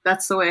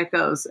 that's the way it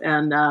goes.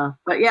 And,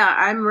 but yeah,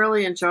 I'm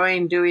really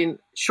enjoying doing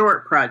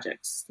short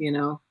projects,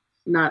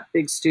 not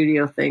big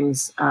studio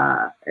things,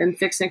 and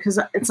fixing, because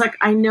it's like,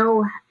 I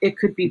know it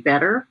could be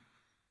better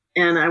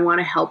and I want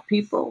to help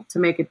people to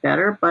make it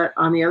better. But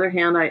on the other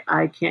hand,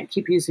 I can't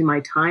keep using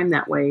my time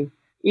that way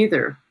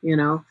either,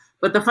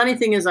 But the funny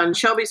thing is, on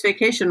Shelby's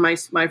Vacation,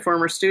 my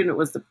former student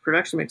was the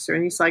production mixer,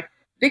 and he's like,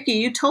 Vicki,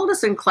 you told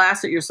us in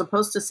class that you're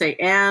supposed to say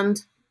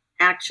and,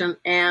 action,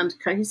 and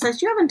cut. He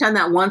says, you haven't done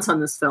that once on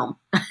this film.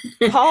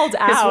 Called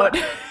out.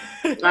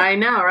 I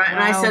know, right? Wow. And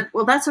I said,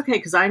 well, that's okay,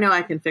 because I know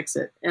I can fix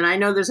it. And I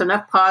know there's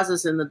enough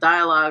pauses in the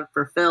dialogue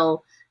for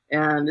Phil,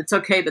 and it's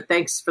okay, but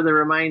thanks for the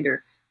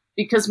reminder.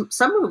 Because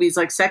some movies,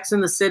 like Sex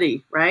and the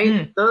City,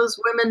 right? Those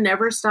women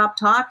never stop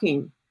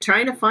talking.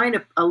 Trying to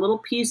find a little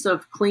piece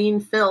of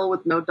clean Phil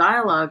with no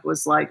dialogue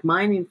was like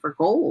mining for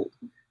gold.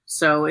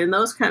 So in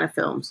those kind of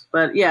films.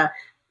 But yeah,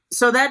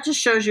 so that just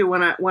shows you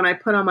when I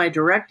put on my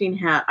directing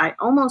hat, I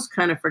almost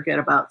kind of forget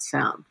about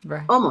sound.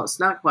 Right. Almost,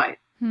 not quite.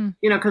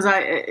 Because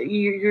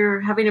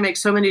you're having to make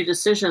so many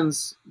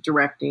decisions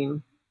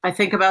directing. I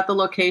think about the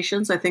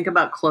locations. I think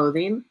about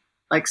clothing.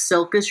 Like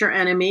silk is your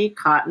enemy,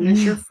 cotton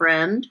is your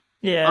friend.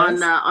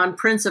 Yes. On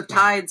Prince of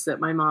Tides that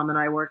my mom and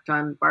I worked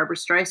on, Barbara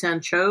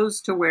Streisand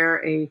chose to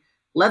wear a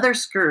leather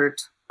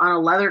skirt on a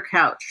leather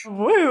couch.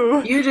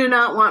 Woo! You do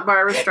not want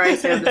Barbra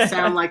Streisand to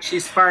sound like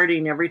she's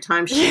farting every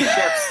time she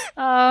shifts.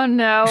 Oh,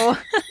 no.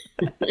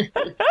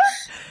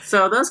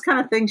 So those kind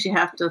of things you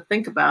have to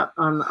think about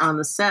on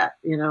the set,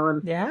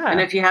 and Yeah.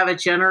 and if you have a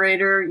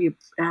generator, you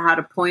how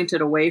to point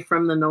it away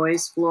from the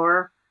noise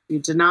floor. You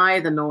deny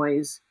the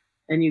noise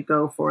and you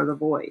go for the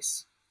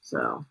voice.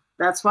 So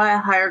that's why I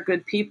hire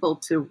good people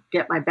to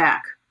get my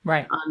back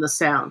Right. on the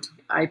sound.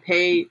 I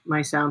pay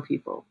my sound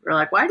people. They're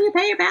like, why do you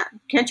pay your back?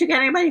 Can't you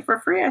get anybody for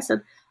free? I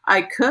said,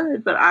 I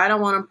could, but I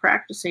don't want them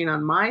practicing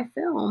on my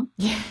film.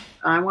 Yeah.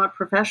 I want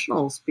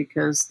professionals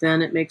because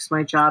then it makes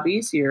my job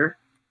easier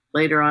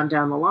later on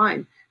down the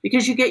line.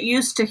 Because you get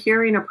used to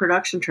hearing a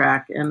production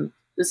track. And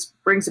this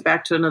brings it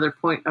back to another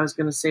point I was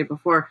going to say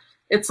before.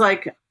 It's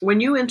like when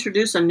you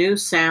introduce a new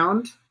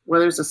sound,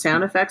 whether it's a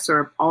sound effects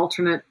or an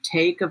alternate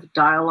take of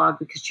dialogue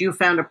because you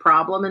found a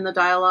problem in the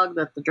dialogue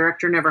that the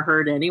director never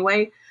heard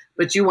anyway,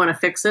 but you want to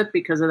fix it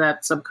because of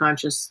that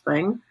subconscious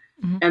thing.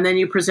 Mm-hmm. And then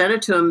you present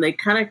it to them, they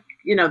kind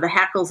of, the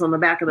hackles on the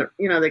back of their,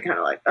 they kind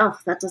of like, oh,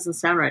 that doesn't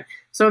sound right.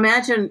 So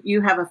imagine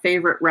you have a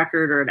favorite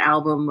record or an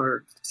album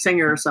or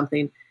singer or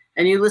something,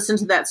 and you listen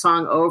to that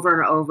song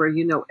over and over,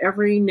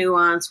 every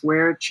nuance,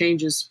 where it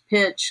changes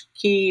pitch,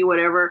 key,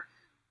 whatever.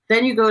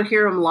 Then you go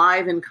hear them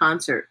live in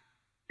concert.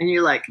 And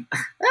you're like,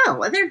 oh,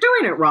 well, they're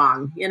doing it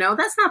wrong.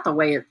 That's not the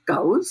way it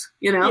goes,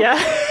 Yeah.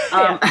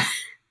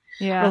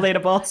 Yeah.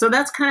 Relatable. So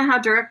that's kind of how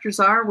directors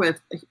are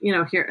with,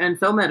 here and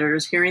film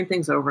editors hearing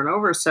things over and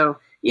over. So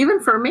even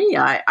for me,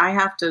 I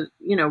have to,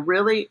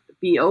 really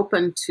be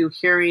open to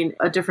hearing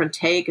a different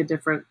take, a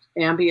different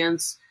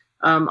ambience.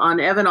 On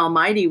Evan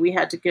Almighty, we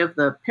had to give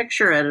the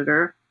picture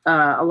editor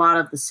a lot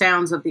of the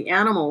sounds of the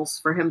animals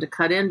for him to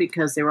cut in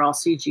because they were all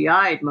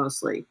CGI'd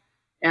mostly.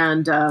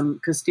 And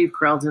because Steve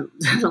Carell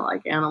didn't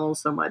like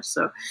animals so much.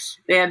 So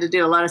they had to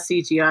do a lot of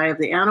CGI of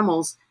the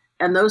animals.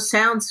 And those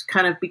sounds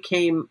kind of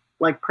became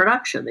like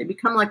production. They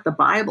become like the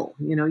Bible.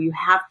 You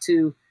have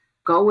to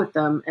go with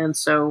them. And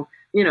so,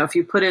 if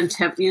you put in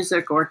temp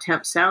music or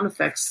temp sound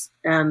effects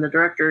and the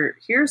director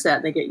hears that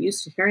and they get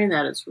used to hearing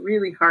that, it's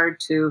really hard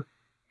to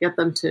get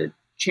them to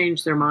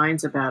change their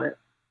minds about it.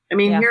 I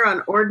mean, here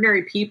on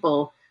Ordinary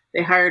People,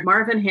 they hired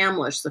Marvin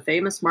Hamlish, the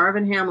famous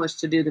Marvin Hamlish,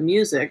 to do the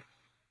music.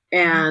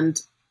 And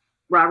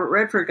Robert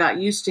Redford got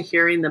used to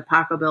hearing the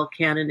Pachelbel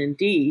Canon in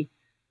D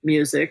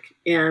music,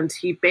 and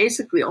he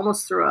basically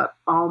almost threw out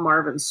all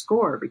Marvin's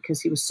score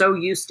because he was so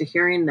used to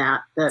hearing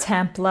that.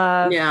 Temp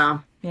love. Yeah.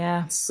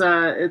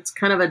 It's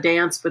kind of a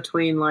dance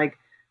between like,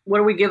 what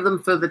do we give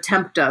them for the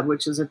temp dub,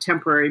 which is a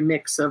temporary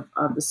mix of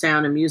the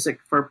sound and music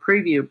for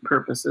preview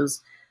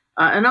purposes.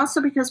 And also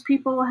because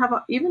people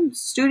even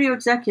studio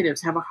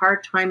executives have a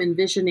hard time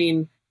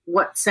envisioning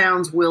what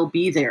sounds will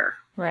be there.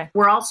 Right.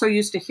 We're also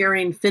used to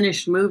hearing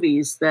finished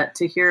movies that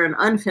to hear an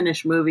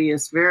unfinished movie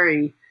is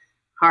very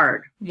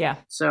hard. Yeah.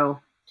 So,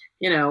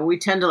 we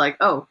tend to like,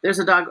 oh, there's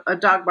a dog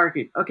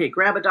barking. Okay,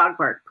 grab a dog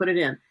bark, put it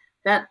in.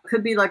 That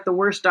could be like the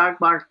worst dog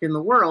bark in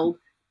the world.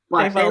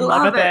 But they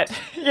love it.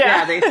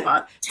 Yeah. They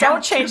thought,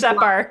 don't change that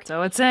bark.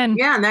 So it's in.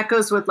 Yeah, and that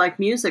goes with like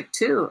music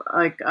too.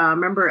 Like,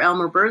 remember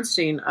Elmer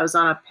Bernstein? I was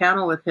on a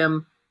panel with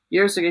him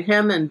years ago,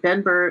 him and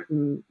Ben Burt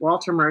and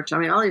Walter Murch. I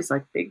mean, all these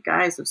like big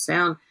guys of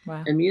sound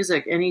and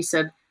music. And he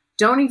said,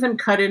 don't even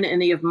cut in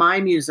any of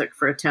my music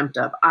for a temp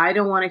dub. I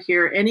don't want to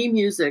hear any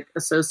music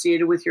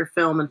associated with your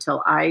film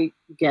until I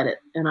get it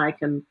and I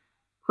can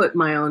put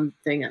my own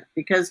thing in.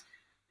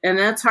 And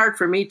that's hard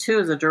for me too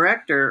as a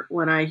director.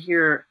 When I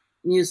hear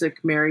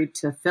music married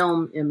to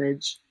film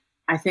image,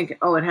 I think,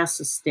 oh, it has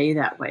to stay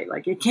that way.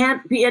 Like it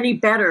can't be any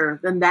better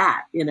than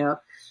that,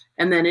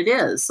 And then it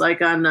is.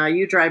 Like on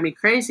You Drive Me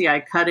Crazy, I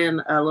cut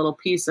in a little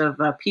piece of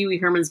Pee Wee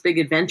Herman's Big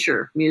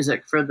Adventure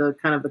music for the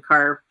kind of the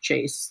car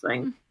chase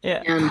thing.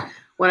 Yeah. And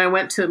when I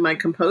went to my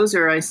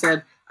composer, I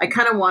said, I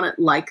kind of want it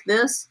like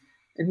this.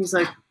 And he's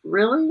like,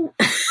 really?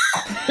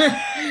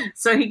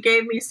 So he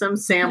gave me some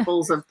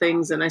samples of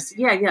things. And I said,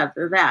 yeah,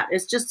 they're that.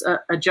 It's just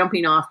a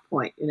jumping off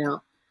point,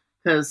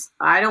 because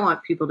I don't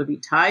want people to be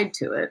tied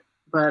to it.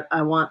 But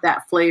I want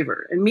that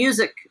flavor. And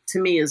music,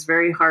 to me, is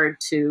very hard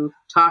to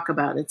talk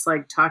about. It's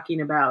like talking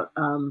about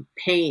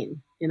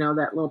pain,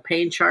 that little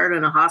pain chart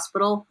in a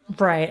hospital.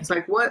 Right. It's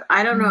like, what?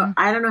 I don't know.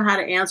 I don't know how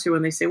to answer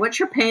when they say, what's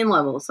your pain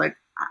level? It's like,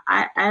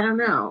 I don't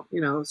know,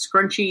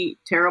 scrunchy,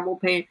 terrible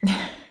pain.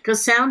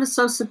 Because sound is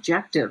so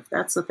subjective.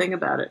 That's the thing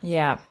about it.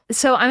 Yeah.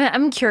 So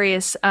I'm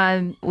curious,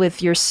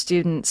 with your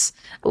students,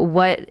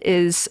 what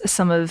is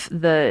some of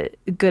the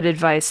good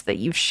advice that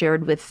you've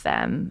shared with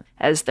them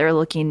as they're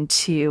looking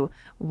to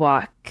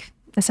walk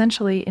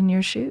essentially in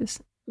your shoes?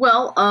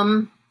 Well,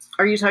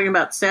 are you talking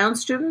about sound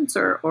students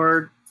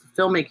or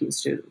filmmaking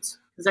students?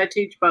 Because I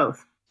teach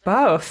both.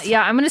 Both.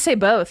 Yeah, I'm going to say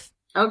both.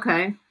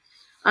 Okay.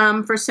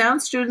 For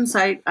sound students,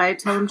 I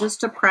tell them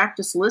just to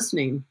practice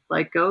listening.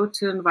 Like go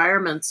to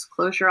environments,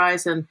 close your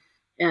eyes and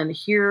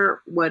hear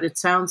what it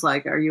sounds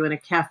like. Are you in a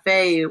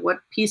cafe? What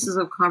pieces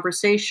of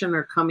conversation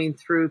are coming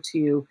through to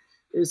you?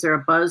 Is there a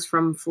buzz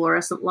from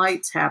fluorescent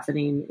lights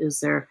happening?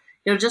 Is there,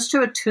 just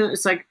to attune?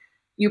 It's like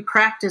you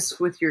practice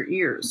with your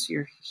ears.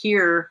 You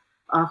hear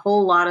a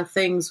whole lot of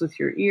things with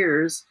your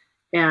ears,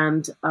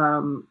 and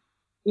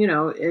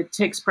it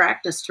takes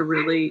practice to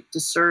really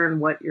discern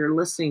what you're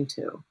listening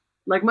to.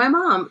 Like my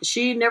mom,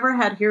 she never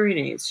had hearing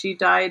aids. She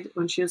died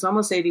when she was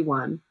almost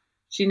 81.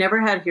 She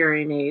never had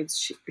hearing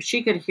aids.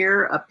 She could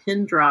hear a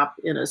pin drop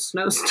in a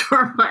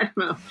snowstorm. I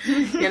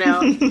don't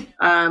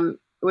know,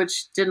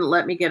 which didn't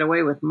let me get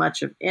away with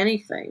much of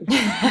anything.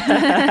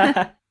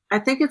 I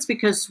think it's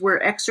because we're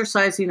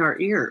exercising our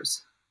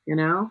ears.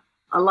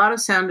 A lot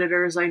of sound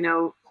editors I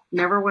know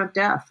never went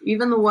deaf.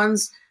 Even the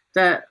ones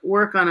that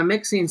work on a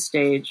mixing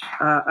stage,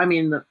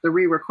 the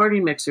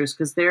re-recording mixers,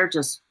 because they're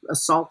just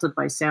assaulted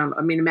by sound.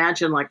 I mean,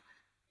 imagine like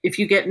if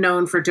you get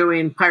known for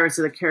doing Pirates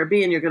of the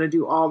Caribbean, you're going to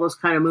do all those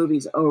kind of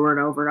movies over and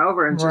over and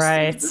over, and just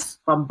this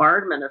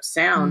bombardment of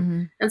sound.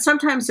 Mm-hmm. And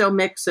sometimes they'll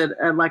mix it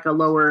at like a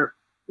lower,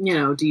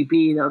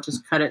 dB. They'll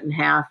just cut it in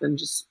half and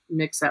just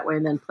mix that way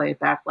and then play it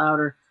back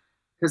louder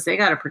because they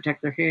got to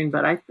protect their hearing.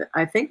 But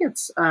I think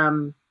it's,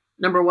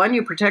 number one,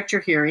 you protect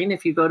your hearing.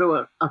 If you go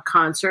to a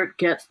concert,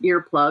 get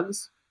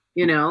earplugs,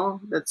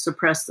 that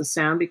suppress the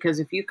sound, because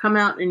if you come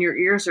out and your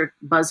ears are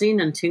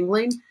buzzing and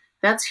tingling,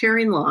 that's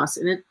hearing loss,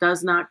 and it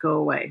does not go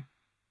away.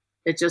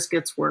 It just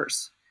gets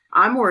worse.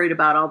 I'm worried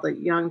about all the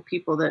young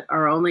people that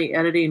are only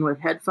editing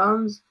with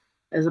headphones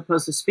as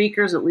opposed to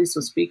speakers. At least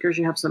with speakers,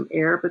 you have some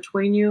air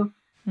between you.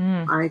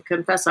 I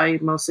confess I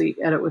mostly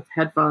edit with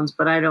headphones,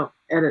 but I don't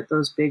edit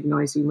those big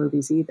noisy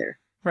movies either.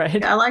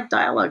 Right. I like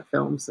dialogue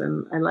films,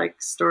 and I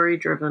like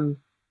story-driven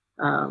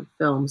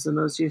films, and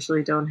those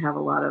usually don't have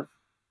a lot of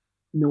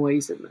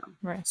noise in them.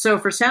 Right. So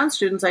for sound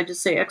students, I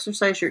just say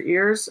exercise your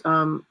ears.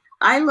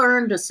 I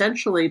learned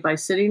essentially by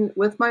sitting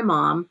with my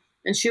mom,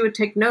 and she would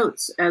take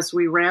notes as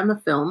we ran the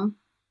film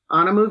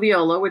on a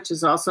Moviola, which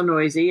is also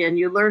noisy, and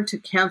you learn to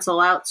cancel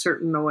out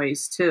certain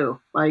noise too.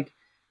 Like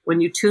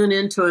when you tune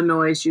into a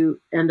noise, you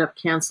end up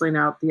canceling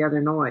out the other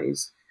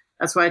noise.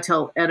 That's why I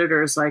tell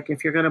editors, like,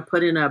 if you're going to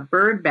put in a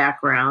bird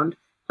background,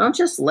 don't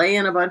just lay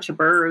in a bunch of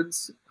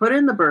birds. Put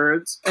in the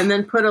birds and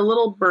then put a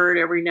little bird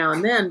every now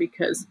and then,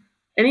 because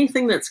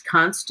anything that's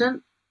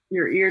constant,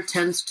 your ear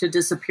tends to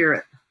disappear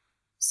it.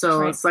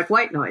 So It's like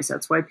white noise.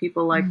 That's why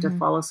people like to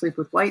fall asleep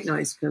with white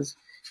noise,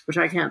 which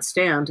I can't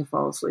stand to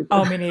fall asleep with.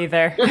 Oh, me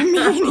neither.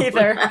 Me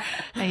neither.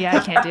 Yeah, I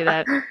can't do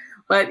that.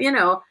 But,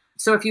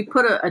 so if you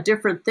put a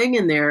different thing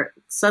in there,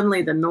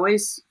 suddenly the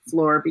noise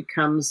floor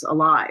becomes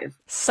alive.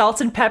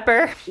 Salt and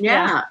pepper.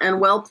 Yeah. And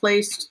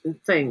well-placed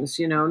things,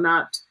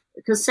 not...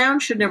 Because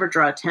sound should never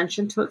draw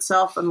attention to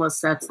itself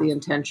unless that's the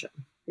intention,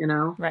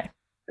 Right.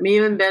 I mean,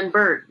 even Ben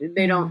Burtt,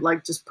 they don't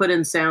like just put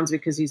in sounds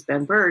because he's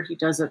Ben Burtt. He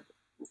does it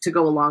to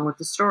go along with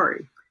the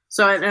story.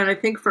 So, and I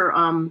think for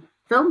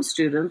film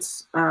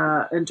students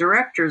and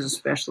directors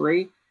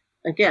especially,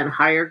 again,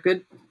 hire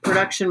good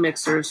production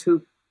mixers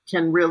who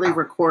can really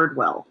record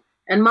well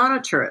and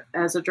monitor it.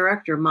 As a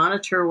director,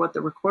 monitor what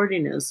the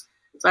recording is.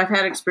 So I've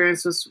had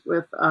experiences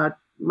with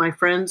my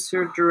friends who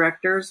are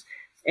directors,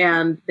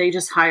 and they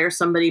just hire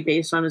somebody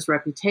based on his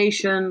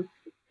reputation.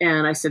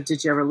 And I said,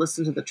 did you ever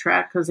listen to the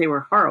track? Because they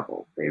were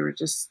horrible. They were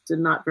just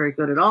not very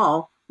good at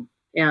all.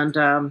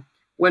 And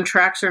when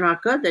tracks are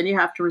not good, then you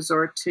have to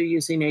resort to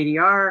using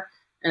ADR.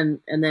 And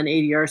then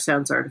ADR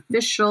sounds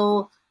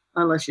artificial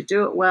unless you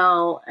do it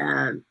well,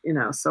 and,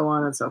 so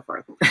on and so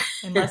forth.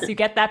 Unless you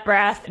get that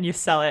breath and you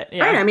sell it.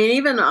 Yeah. Right. I mean,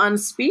 even on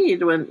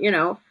speed, when,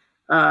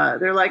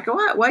 they're like,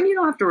 why you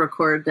don't have to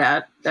record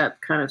that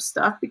kind of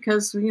stuff?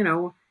 Because,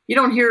 you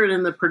don't hear it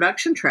in the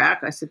production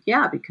track. I said,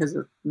 yeah, because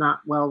it's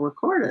not well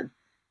recorded.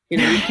 You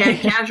can't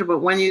catch it. But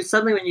when you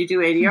do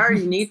ADR,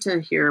 you need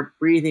to hear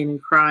breathing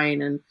and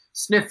crying and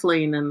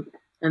sniffling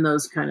and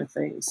those kind of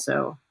things.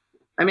 So,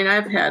 I mean,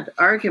 I've had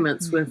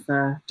arguments with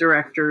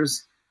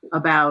directors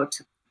about,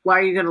 why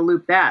are you going to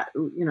loop that?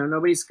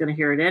 Nobody's going to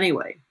hear it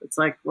anyway. It's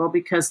like, well,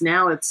 because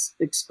now it's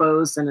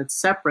exposed and it's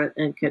separate,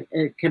 and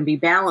it can be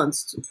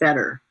balanced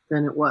better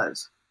than it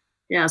was.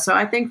 Yeah, so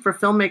I think for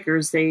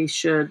filmmakers, they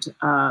should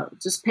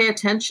just pay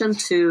attention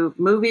to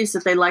movies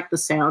that they like the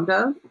sound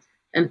of,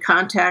 and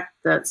contact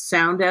that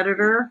sound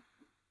editor,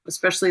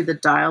 especially the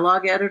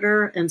dialogue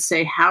editor, and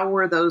say, how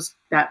were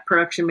that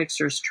production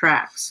mixer's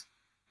tracks?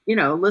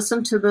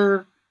 Listen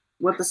to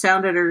what the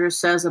sound editor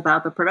says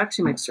about the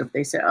production mixer. If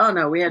they say, oh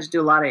no, we had to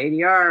do a lot of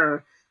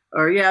ADR,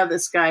 or yeah,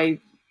 this guy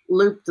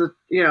looped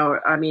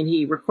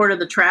he recorded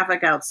the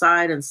traffic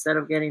outside instead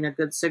of getting a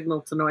good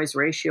signal to noise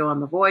ratio on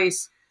the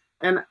voice.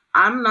 And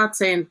I'm not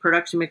saying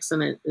production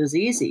mixing is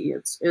easy.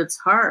 It's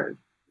hard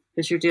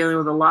because you're dealing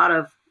with a lot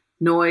of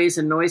noise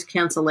and noise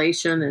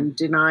cancellation and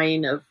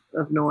denying of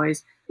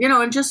noise,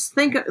 and just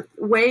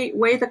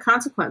weigh the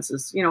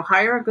consequences.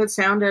 Hire a good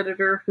sound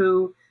editor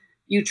who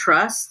you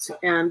trust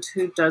and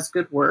who does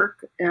good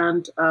work,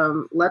 and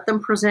let them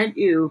present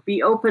you.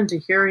 Be open to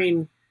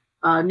hearing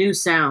new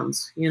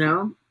sounds,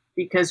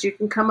 because you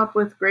can come up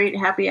with great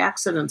happy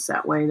accidents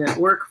that way that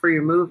work for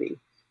your movie.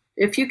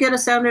 If you get a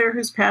sound editor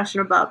who's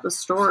passionate about the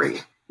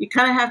story, you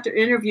kind of have to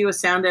interview a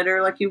sound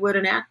editor like you would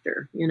an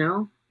actor,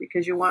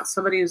 because you want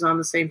somebody who's on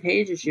the same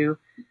page as you.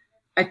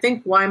 I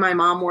think why my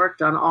mom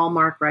worked on all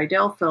Mark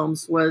Rydell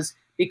films was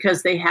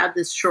because they had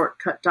this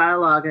shortcut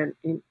dialogue,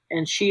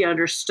 and she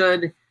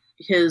understood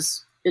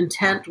his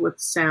intent with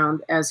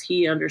sound as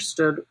he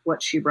understood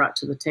what she brought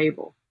to the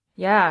table.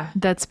 Yeah.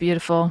 That's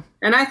beautiful.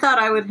 And I thought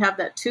I would have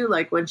that too.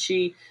 Like when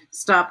she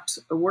stopped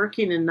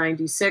working in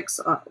 96,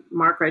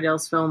 Mark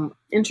Rydell's film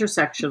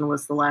Intersection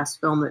was the last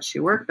film that she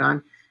worked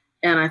on.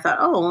 And I thought,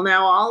 oh, well,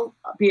 now I'll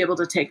be able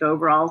to take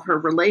over all her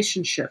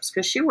relationships,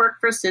 because she worked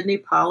for Sidney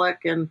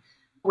Pollack, and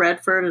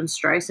Redford and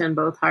Streisand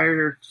both hired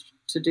her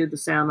to do the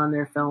sound on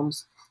their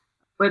films.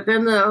 But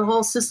then the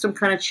whole system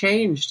kind of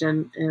changed,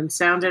 and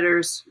sound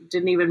editors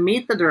didn't even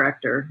meet the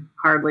director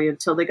hardly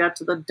until they got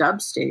to the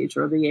dub stage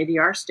or the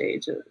ADR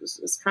stage.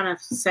 It's kind of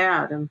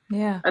sad. And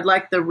Yeah. I'd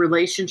like the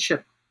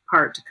relationship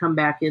part to come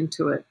back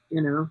into it, you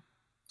know.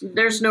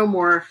 There's no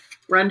more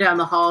run down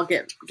the hall,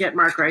 get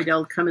Mark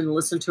Rydell to come and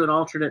listen to an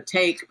alternate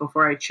take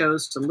before I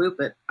chose to loop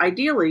it.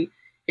 Ideally,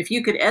 if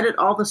you could edit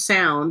all the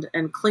sound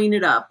and clean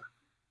it up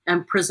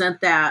and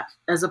present that,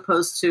 as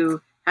opposed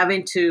to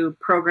having to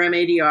program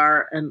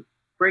ADR and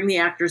bring the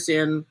actors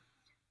in,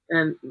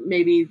 and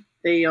maybe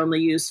they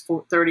only use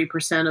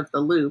 30% of the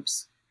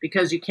loops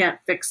because you can't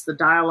fix the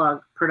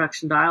dialogue,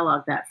 production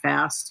dialogue that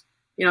fast.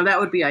 You know, that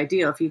would be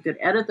ideal if you could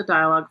edit the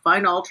dialogue,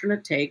 find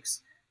alternate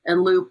takes,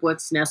 and loop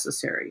what's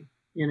necessary,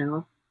 you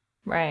know?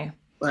 Right.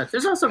 But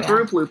there's also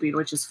group looping,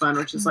 which is fun,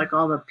 which is like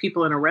all the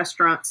people in a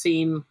restaurant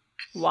scene.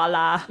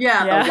 Voila.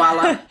 Yeah. The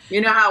walla. You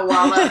know how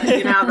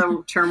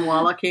the term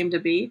walla came to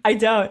be? I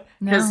don't.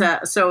 Because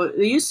so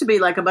it used to be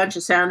like a bunch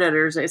of sound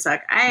editors. It's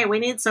like, hey, we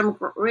need some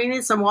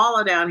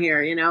walla down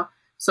here, you know.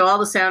 So all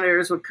the sound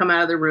editors would come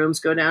out of their rooms,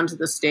 go down to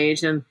the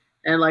stage, and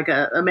like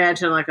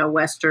imagine like a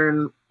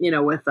Western, you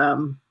know, with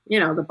you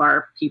know, the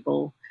bar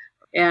people,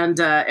 and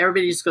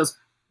everybody just goes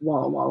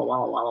walla walla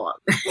walla walla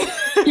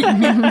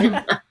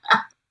walla.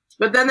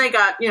 But then they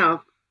got, you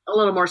know, a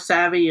little more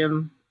savvy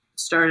and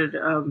started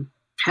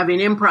having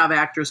improv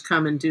actors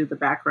come and do the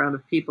background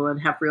of people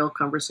and have real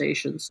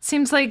conversations.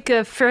 Seems like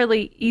a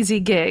fairly easy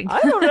gig.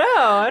 I don't know.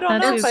 I don't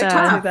know if I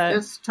can do that.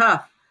 It's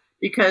tough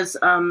because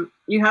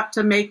you have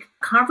to make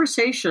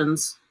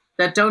conversations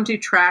that don't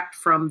detract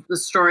from the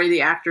story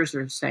the actors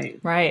are saying.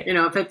 Right. You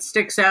know, if it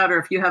sticks out or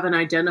if you have an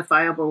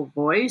identifiable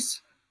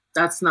voice,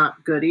 that's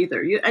not good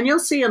either. You'll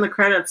see in the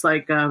credits,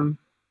 like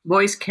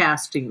voice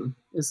casting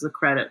is the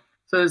credit.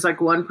 So there's like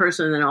one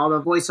person and then all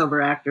the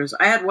voiceover actors.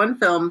 I had one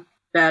film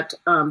that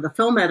the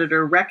film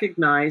editor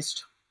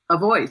recognized a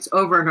voice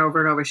over and over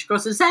and over. She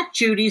goes, "Is that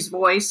Judy's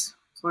voice?"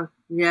 It's like,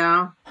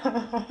 yeah.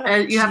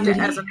 And you have to,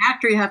 as an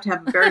actor, you have to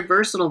have a very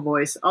versatile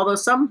voice. Although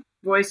some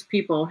voice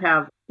people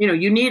have, you know,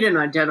 you need an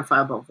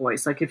identifiable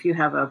voice. Like if you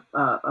have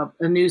a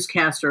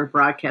newscaster or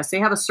broadcast, they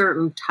have a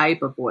certain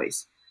type of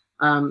voice.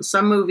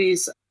 Some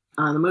movies,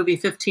 the movie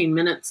 15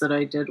 Minutes that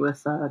I did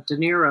with De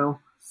Niro,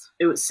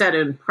 it was set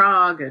in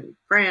Prague and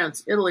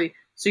France, Italy.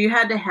 So you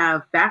had to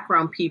have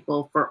background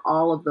people for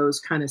all of those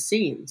kind of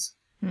scenes.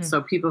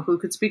 So people who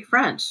could speak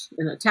French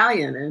and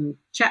Italian and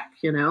Czech,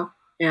 you know,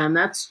 and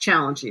that's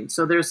challenging.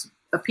 So there's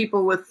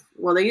people with,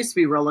 well, they used to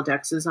be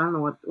Rolodexes. I don't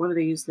know what do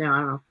they use now? I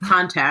don't know.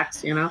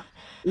 Contacts, you know,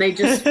 and they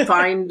just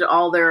find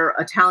all their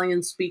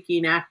Italian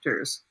speaking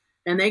actors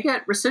and they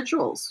get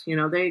residuals, you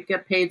know, they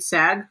get paid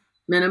SAG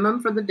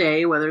minimum for the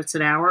day, whether it's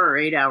an hour or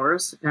 8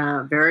 hours,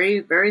 very,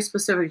 very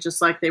specific,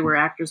 just like they were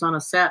actors on a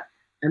set.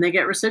 And they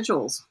get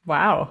residuals.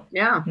 Wow.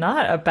 Yeah.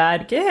 Not a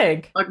bad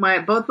gig. Like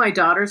both my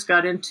daughters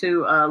got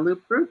into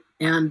Loop Group,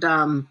 and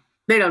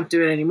they don't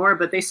do it anymore,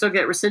 but they still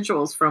get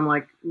residuals from,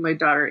 like, my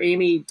daughter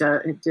Amy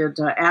did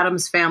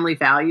Addams Family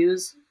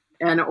Values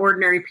and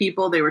Ordinary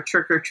People. They were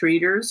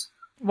trick-or-treaters.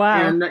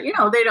 Wow. And, you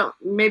know,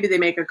 maybe they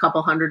make a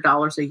couple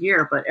 $100 a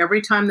year, but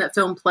every time that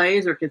film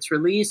plays or gets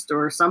released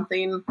or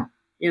something,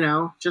 you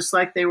know, just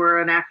like they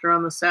were an actor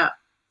on the set.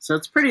 So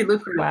it's pretty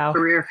lucrative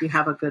career if you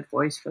have a good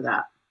voice for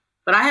that.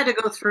 But I had to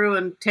go through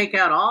and take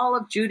out all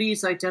of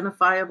Judy's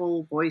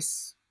identifiable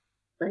voice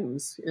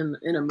things in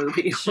a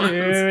movie.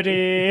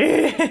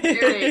 Judy.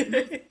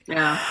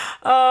 Yeah.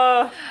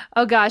 Oh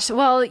gosh.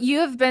 Well, you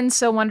have been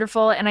so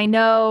wonderful, and I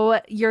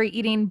know you're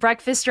eating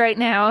breakfast right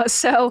now.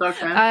 So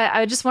Okay.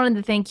 I just wanted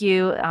to thank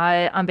you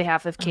on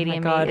behalf of Katie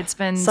and me. It's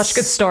been such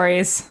good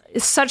stories.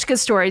 Such good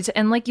stories.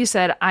 And like you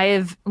said, I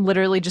have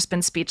literally just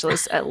been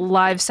speechless.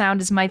 Live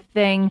sound is my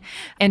thing.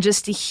 And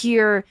just to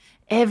hear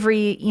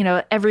every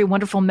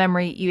wonderful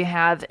memory you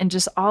have and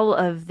just all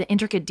of the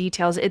intricate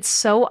details, it's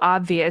so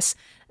obvious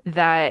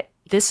that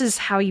this is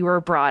how you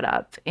were brought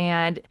up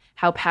and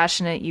how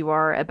passionate you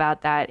are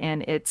about that.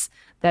 And it's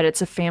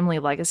a family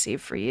legacy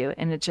for you.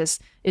 And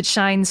it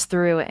shines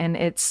through, and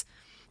it's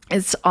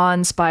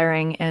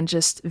awe-inspiring and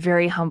just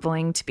very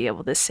humbling to be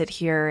able to sit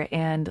here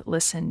and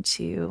listen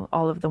to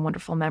all of the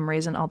wonderful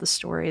memories and all the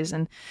stories,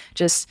 and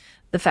just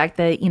the fact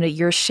that, you know,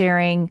 you're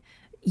sharing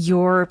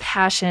your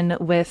passion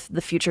with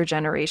the future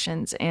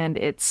generations. And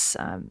it's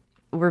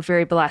we're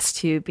very blessed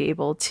to be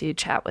able to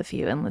chat with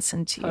you and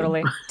listen to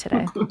you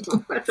today.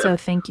 So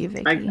thank you,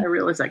 Vicki. I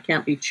realize I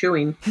can't be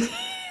chewing.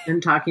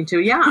 and talking to.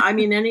 Yeah, I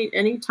mean,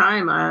 any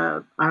time.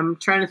 I'm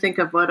trying to think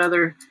of what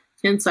other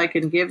hints I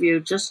can give you.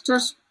 Just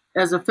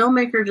as a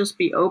filmmaker, just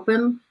be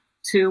open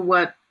to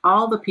what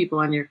all the people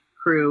on your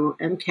crew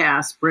and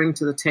cast bring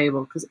to the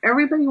table, because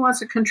everybody wants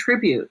to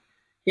contribute.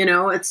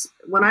 It's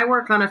when I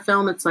work on a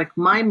film, it's like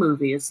my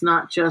movie. It's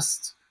not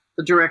just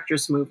the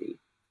director's movie.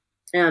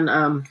 And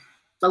a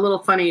little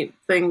funny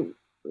thing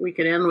we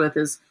could end with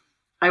is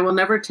I will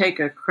never take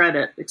a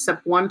credit,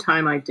 except one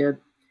time I did,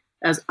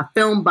 as a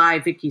film by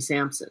Vicki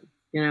Sampson.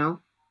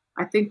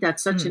 I think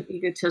that's such an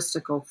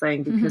egotistical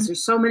thing, because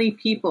there's so many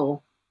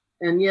people,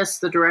 and yes,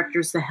 the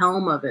director's the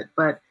helm of it,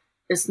 but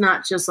it's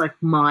not just like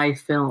my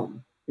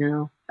film.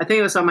 I think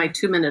it was on my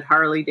 2-minute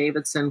Harley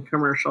Davidson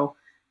commercial,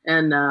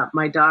 and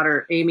my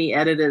daughter Amy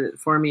edited it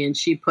for me, and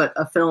she put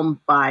a film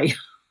by.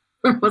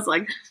 It was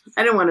like,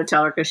 I didn't want to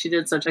tell her because she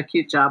did such a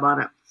cute job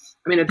on it.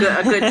 I mean, a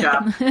good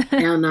job.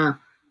 And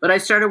but I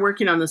started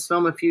working on this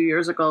film a few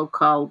years ago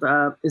called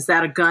 "Is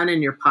That a Gun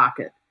in Your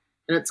Pocket?"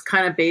 And it's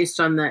kind of based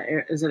on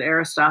is it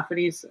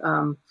Aristophanes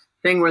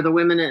thing where the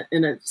women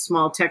in a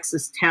small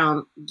Texas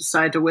town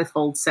decide to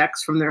withhold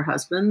sex from their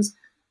husbands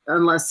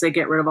unless they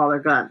get rid of all their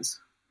guns,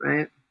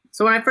 right?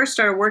 So when I first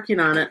started working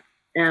on it,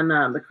 and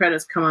the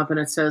credits come up and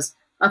it says,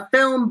 a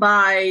film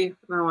by,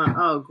 and I went,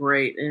 oh,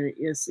 great. And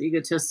it's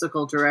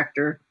egotistical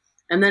director.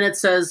 And then it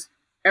says,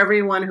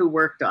 everyone who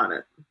worked on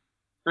it.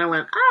 And I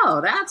went,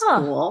 oh, that's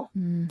cool.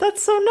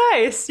 That's so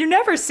nice. You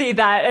never see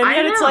that. And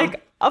yet it's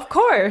like, of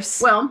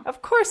course. Well,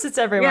 of course it's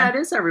everyone. Yeah, it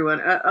is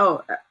everyone.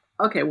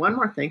 Okay, one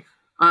more thing.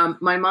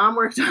 My mom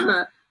worked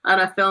on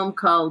a film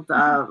called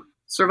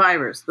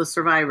Survivors, The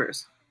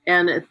Survivors.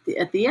 And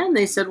at the end,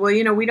 they said, well,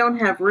 we don't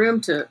have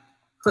room to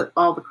put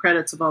all the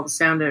credits of all the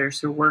sound editors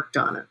who worked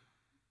on it.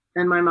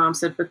 And my mom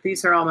said, but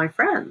these are all my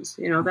friends.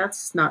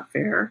 That's not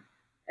fair.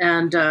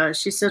 And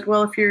she said,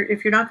 well, if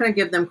you're not going to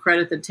give them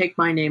credit, then take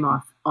my name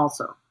off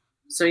also.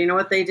 So you know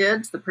what they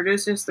did? The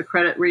producers, the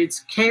credit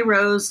reads K.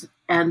 Rose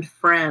and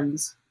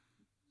Friends.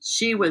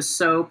 She was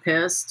so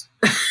pissed.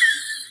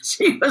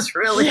 She was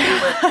really,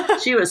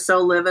 she was so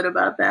livid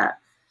about that.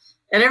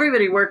 And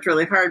everybody worked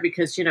really hard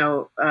because,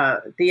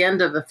 at the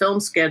end of the film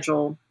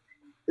schedule,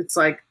 it's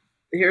like,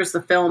 here's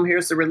the film,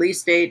 here's the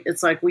release date.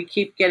 It's like we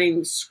keep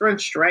getting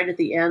scrunched right at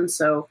the end.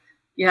 So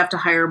you have to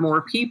hire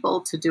more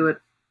people to do it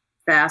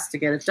fast to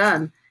get it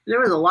done. There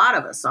was a lot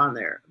of us on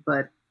there,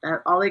 but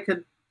all they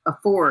could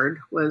afford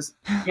was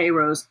K.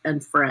 Rose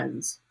and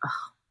Friends.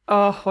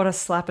 Oh, what a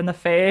slap in the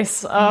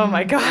face. Oh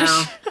my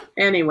gosh. No.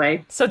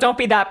 Anyway. So don't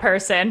be that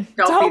person.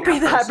 Don't be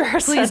that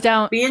person. Please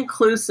don't. Be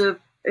inclusive.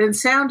 And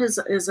sound is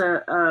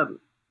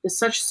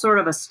such sort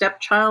of a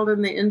stepchild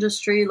in the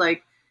industry.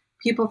 Like,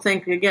 people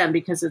think, again,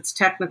 because it's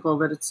technical,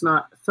 that it's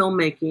not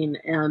filmmaking,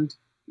 and,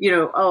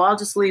 I'll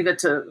just leave it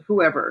to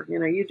whoever,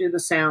 you do the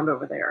sound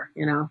over there,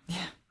 Yeah.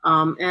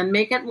 And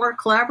make it more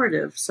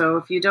collaborative. So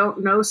if you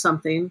don't know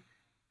something,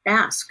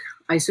 ask.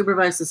 I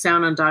supervised the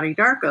sound on Donnie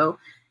Darko,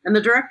 and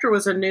the director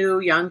was a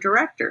new young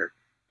director,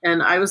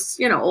 and I was,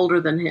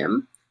 older than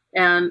him.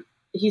 And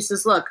he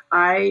says, look,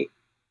 I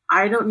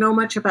don't know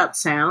much about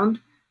sound,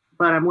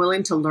 but I'm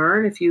willing to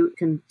learn if you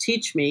can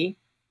teach me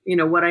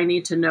what I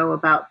need to know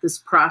about this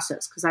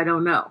process, because I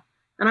don't know.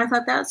 And I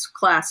thought that's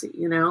classy,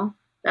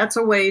 that's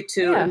a way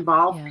to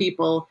involve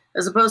people,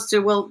 as opposed to,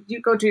 well,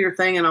 you go do your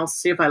thing and I'll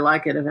see if I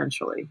like it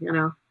eventually,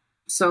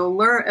 So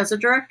learn, as a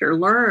director,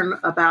 learn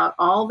about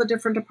all the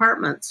different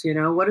departments,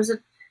 what does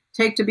it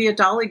take to be a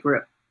dolly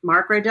grip?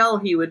 Mark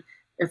Rydell, he would,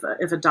 if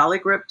a dolly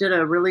grip did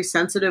a really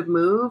sensitive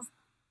move,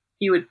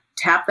 he would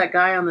tap that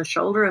guy on the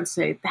shoulder and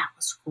say, that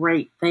was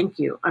great, thank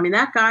you. I mean,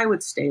 that guy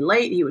would stay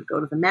late. He would go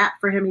to the mat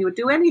for him. He would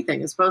do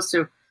anything, as opposed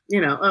to,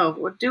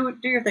 well, do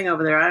your thing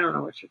over there. I don't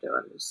know what you're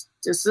doing. Just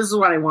this is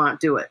what I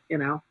want. Do it. You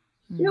don't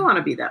want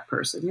to be that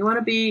person. You want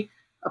to be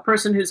a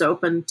person who's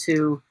open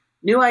to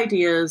new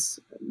ideas.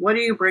 What do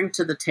you bring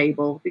to the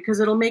table? Because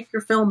it'll make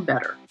your film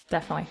better.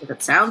 Definitely. If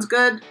it sounds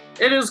good,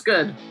 it is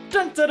good.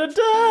 Dun, dun, dun, dun.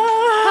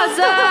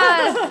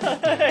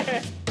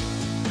 Huzzah!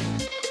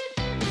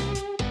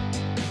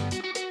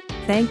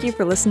 Thank you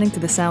for listening to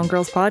the Sound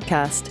Girls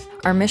podcast.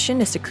 Our mission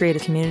is to create a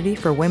community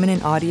for women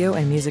in audio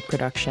and music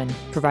production,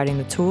 providing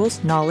the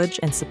tools, knowledge,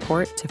 and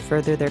support to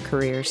further their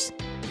careers.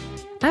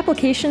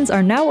 Applications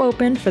are now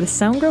open for the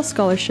Sound Girl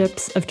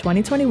Scholarships of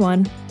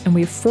 2021, and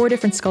we have 4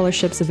 different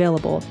scholarships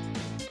available.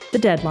 The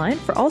deadline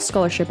for all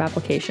scholarship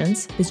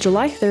applications is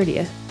July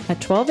 30th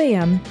at 12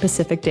 a.m.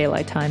 Pacific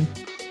Daylight Time.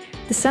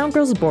 The Sound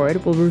Girls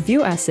Board will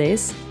review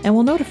essays and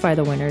will notify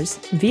the winners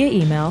via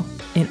email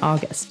in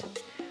August.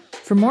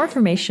 For more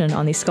information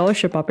on these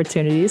scholarship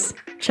opportunities,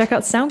 check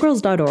out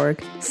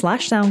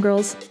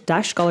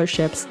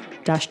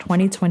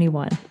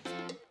soundgirls.org/soundgirls-scholarships-2021.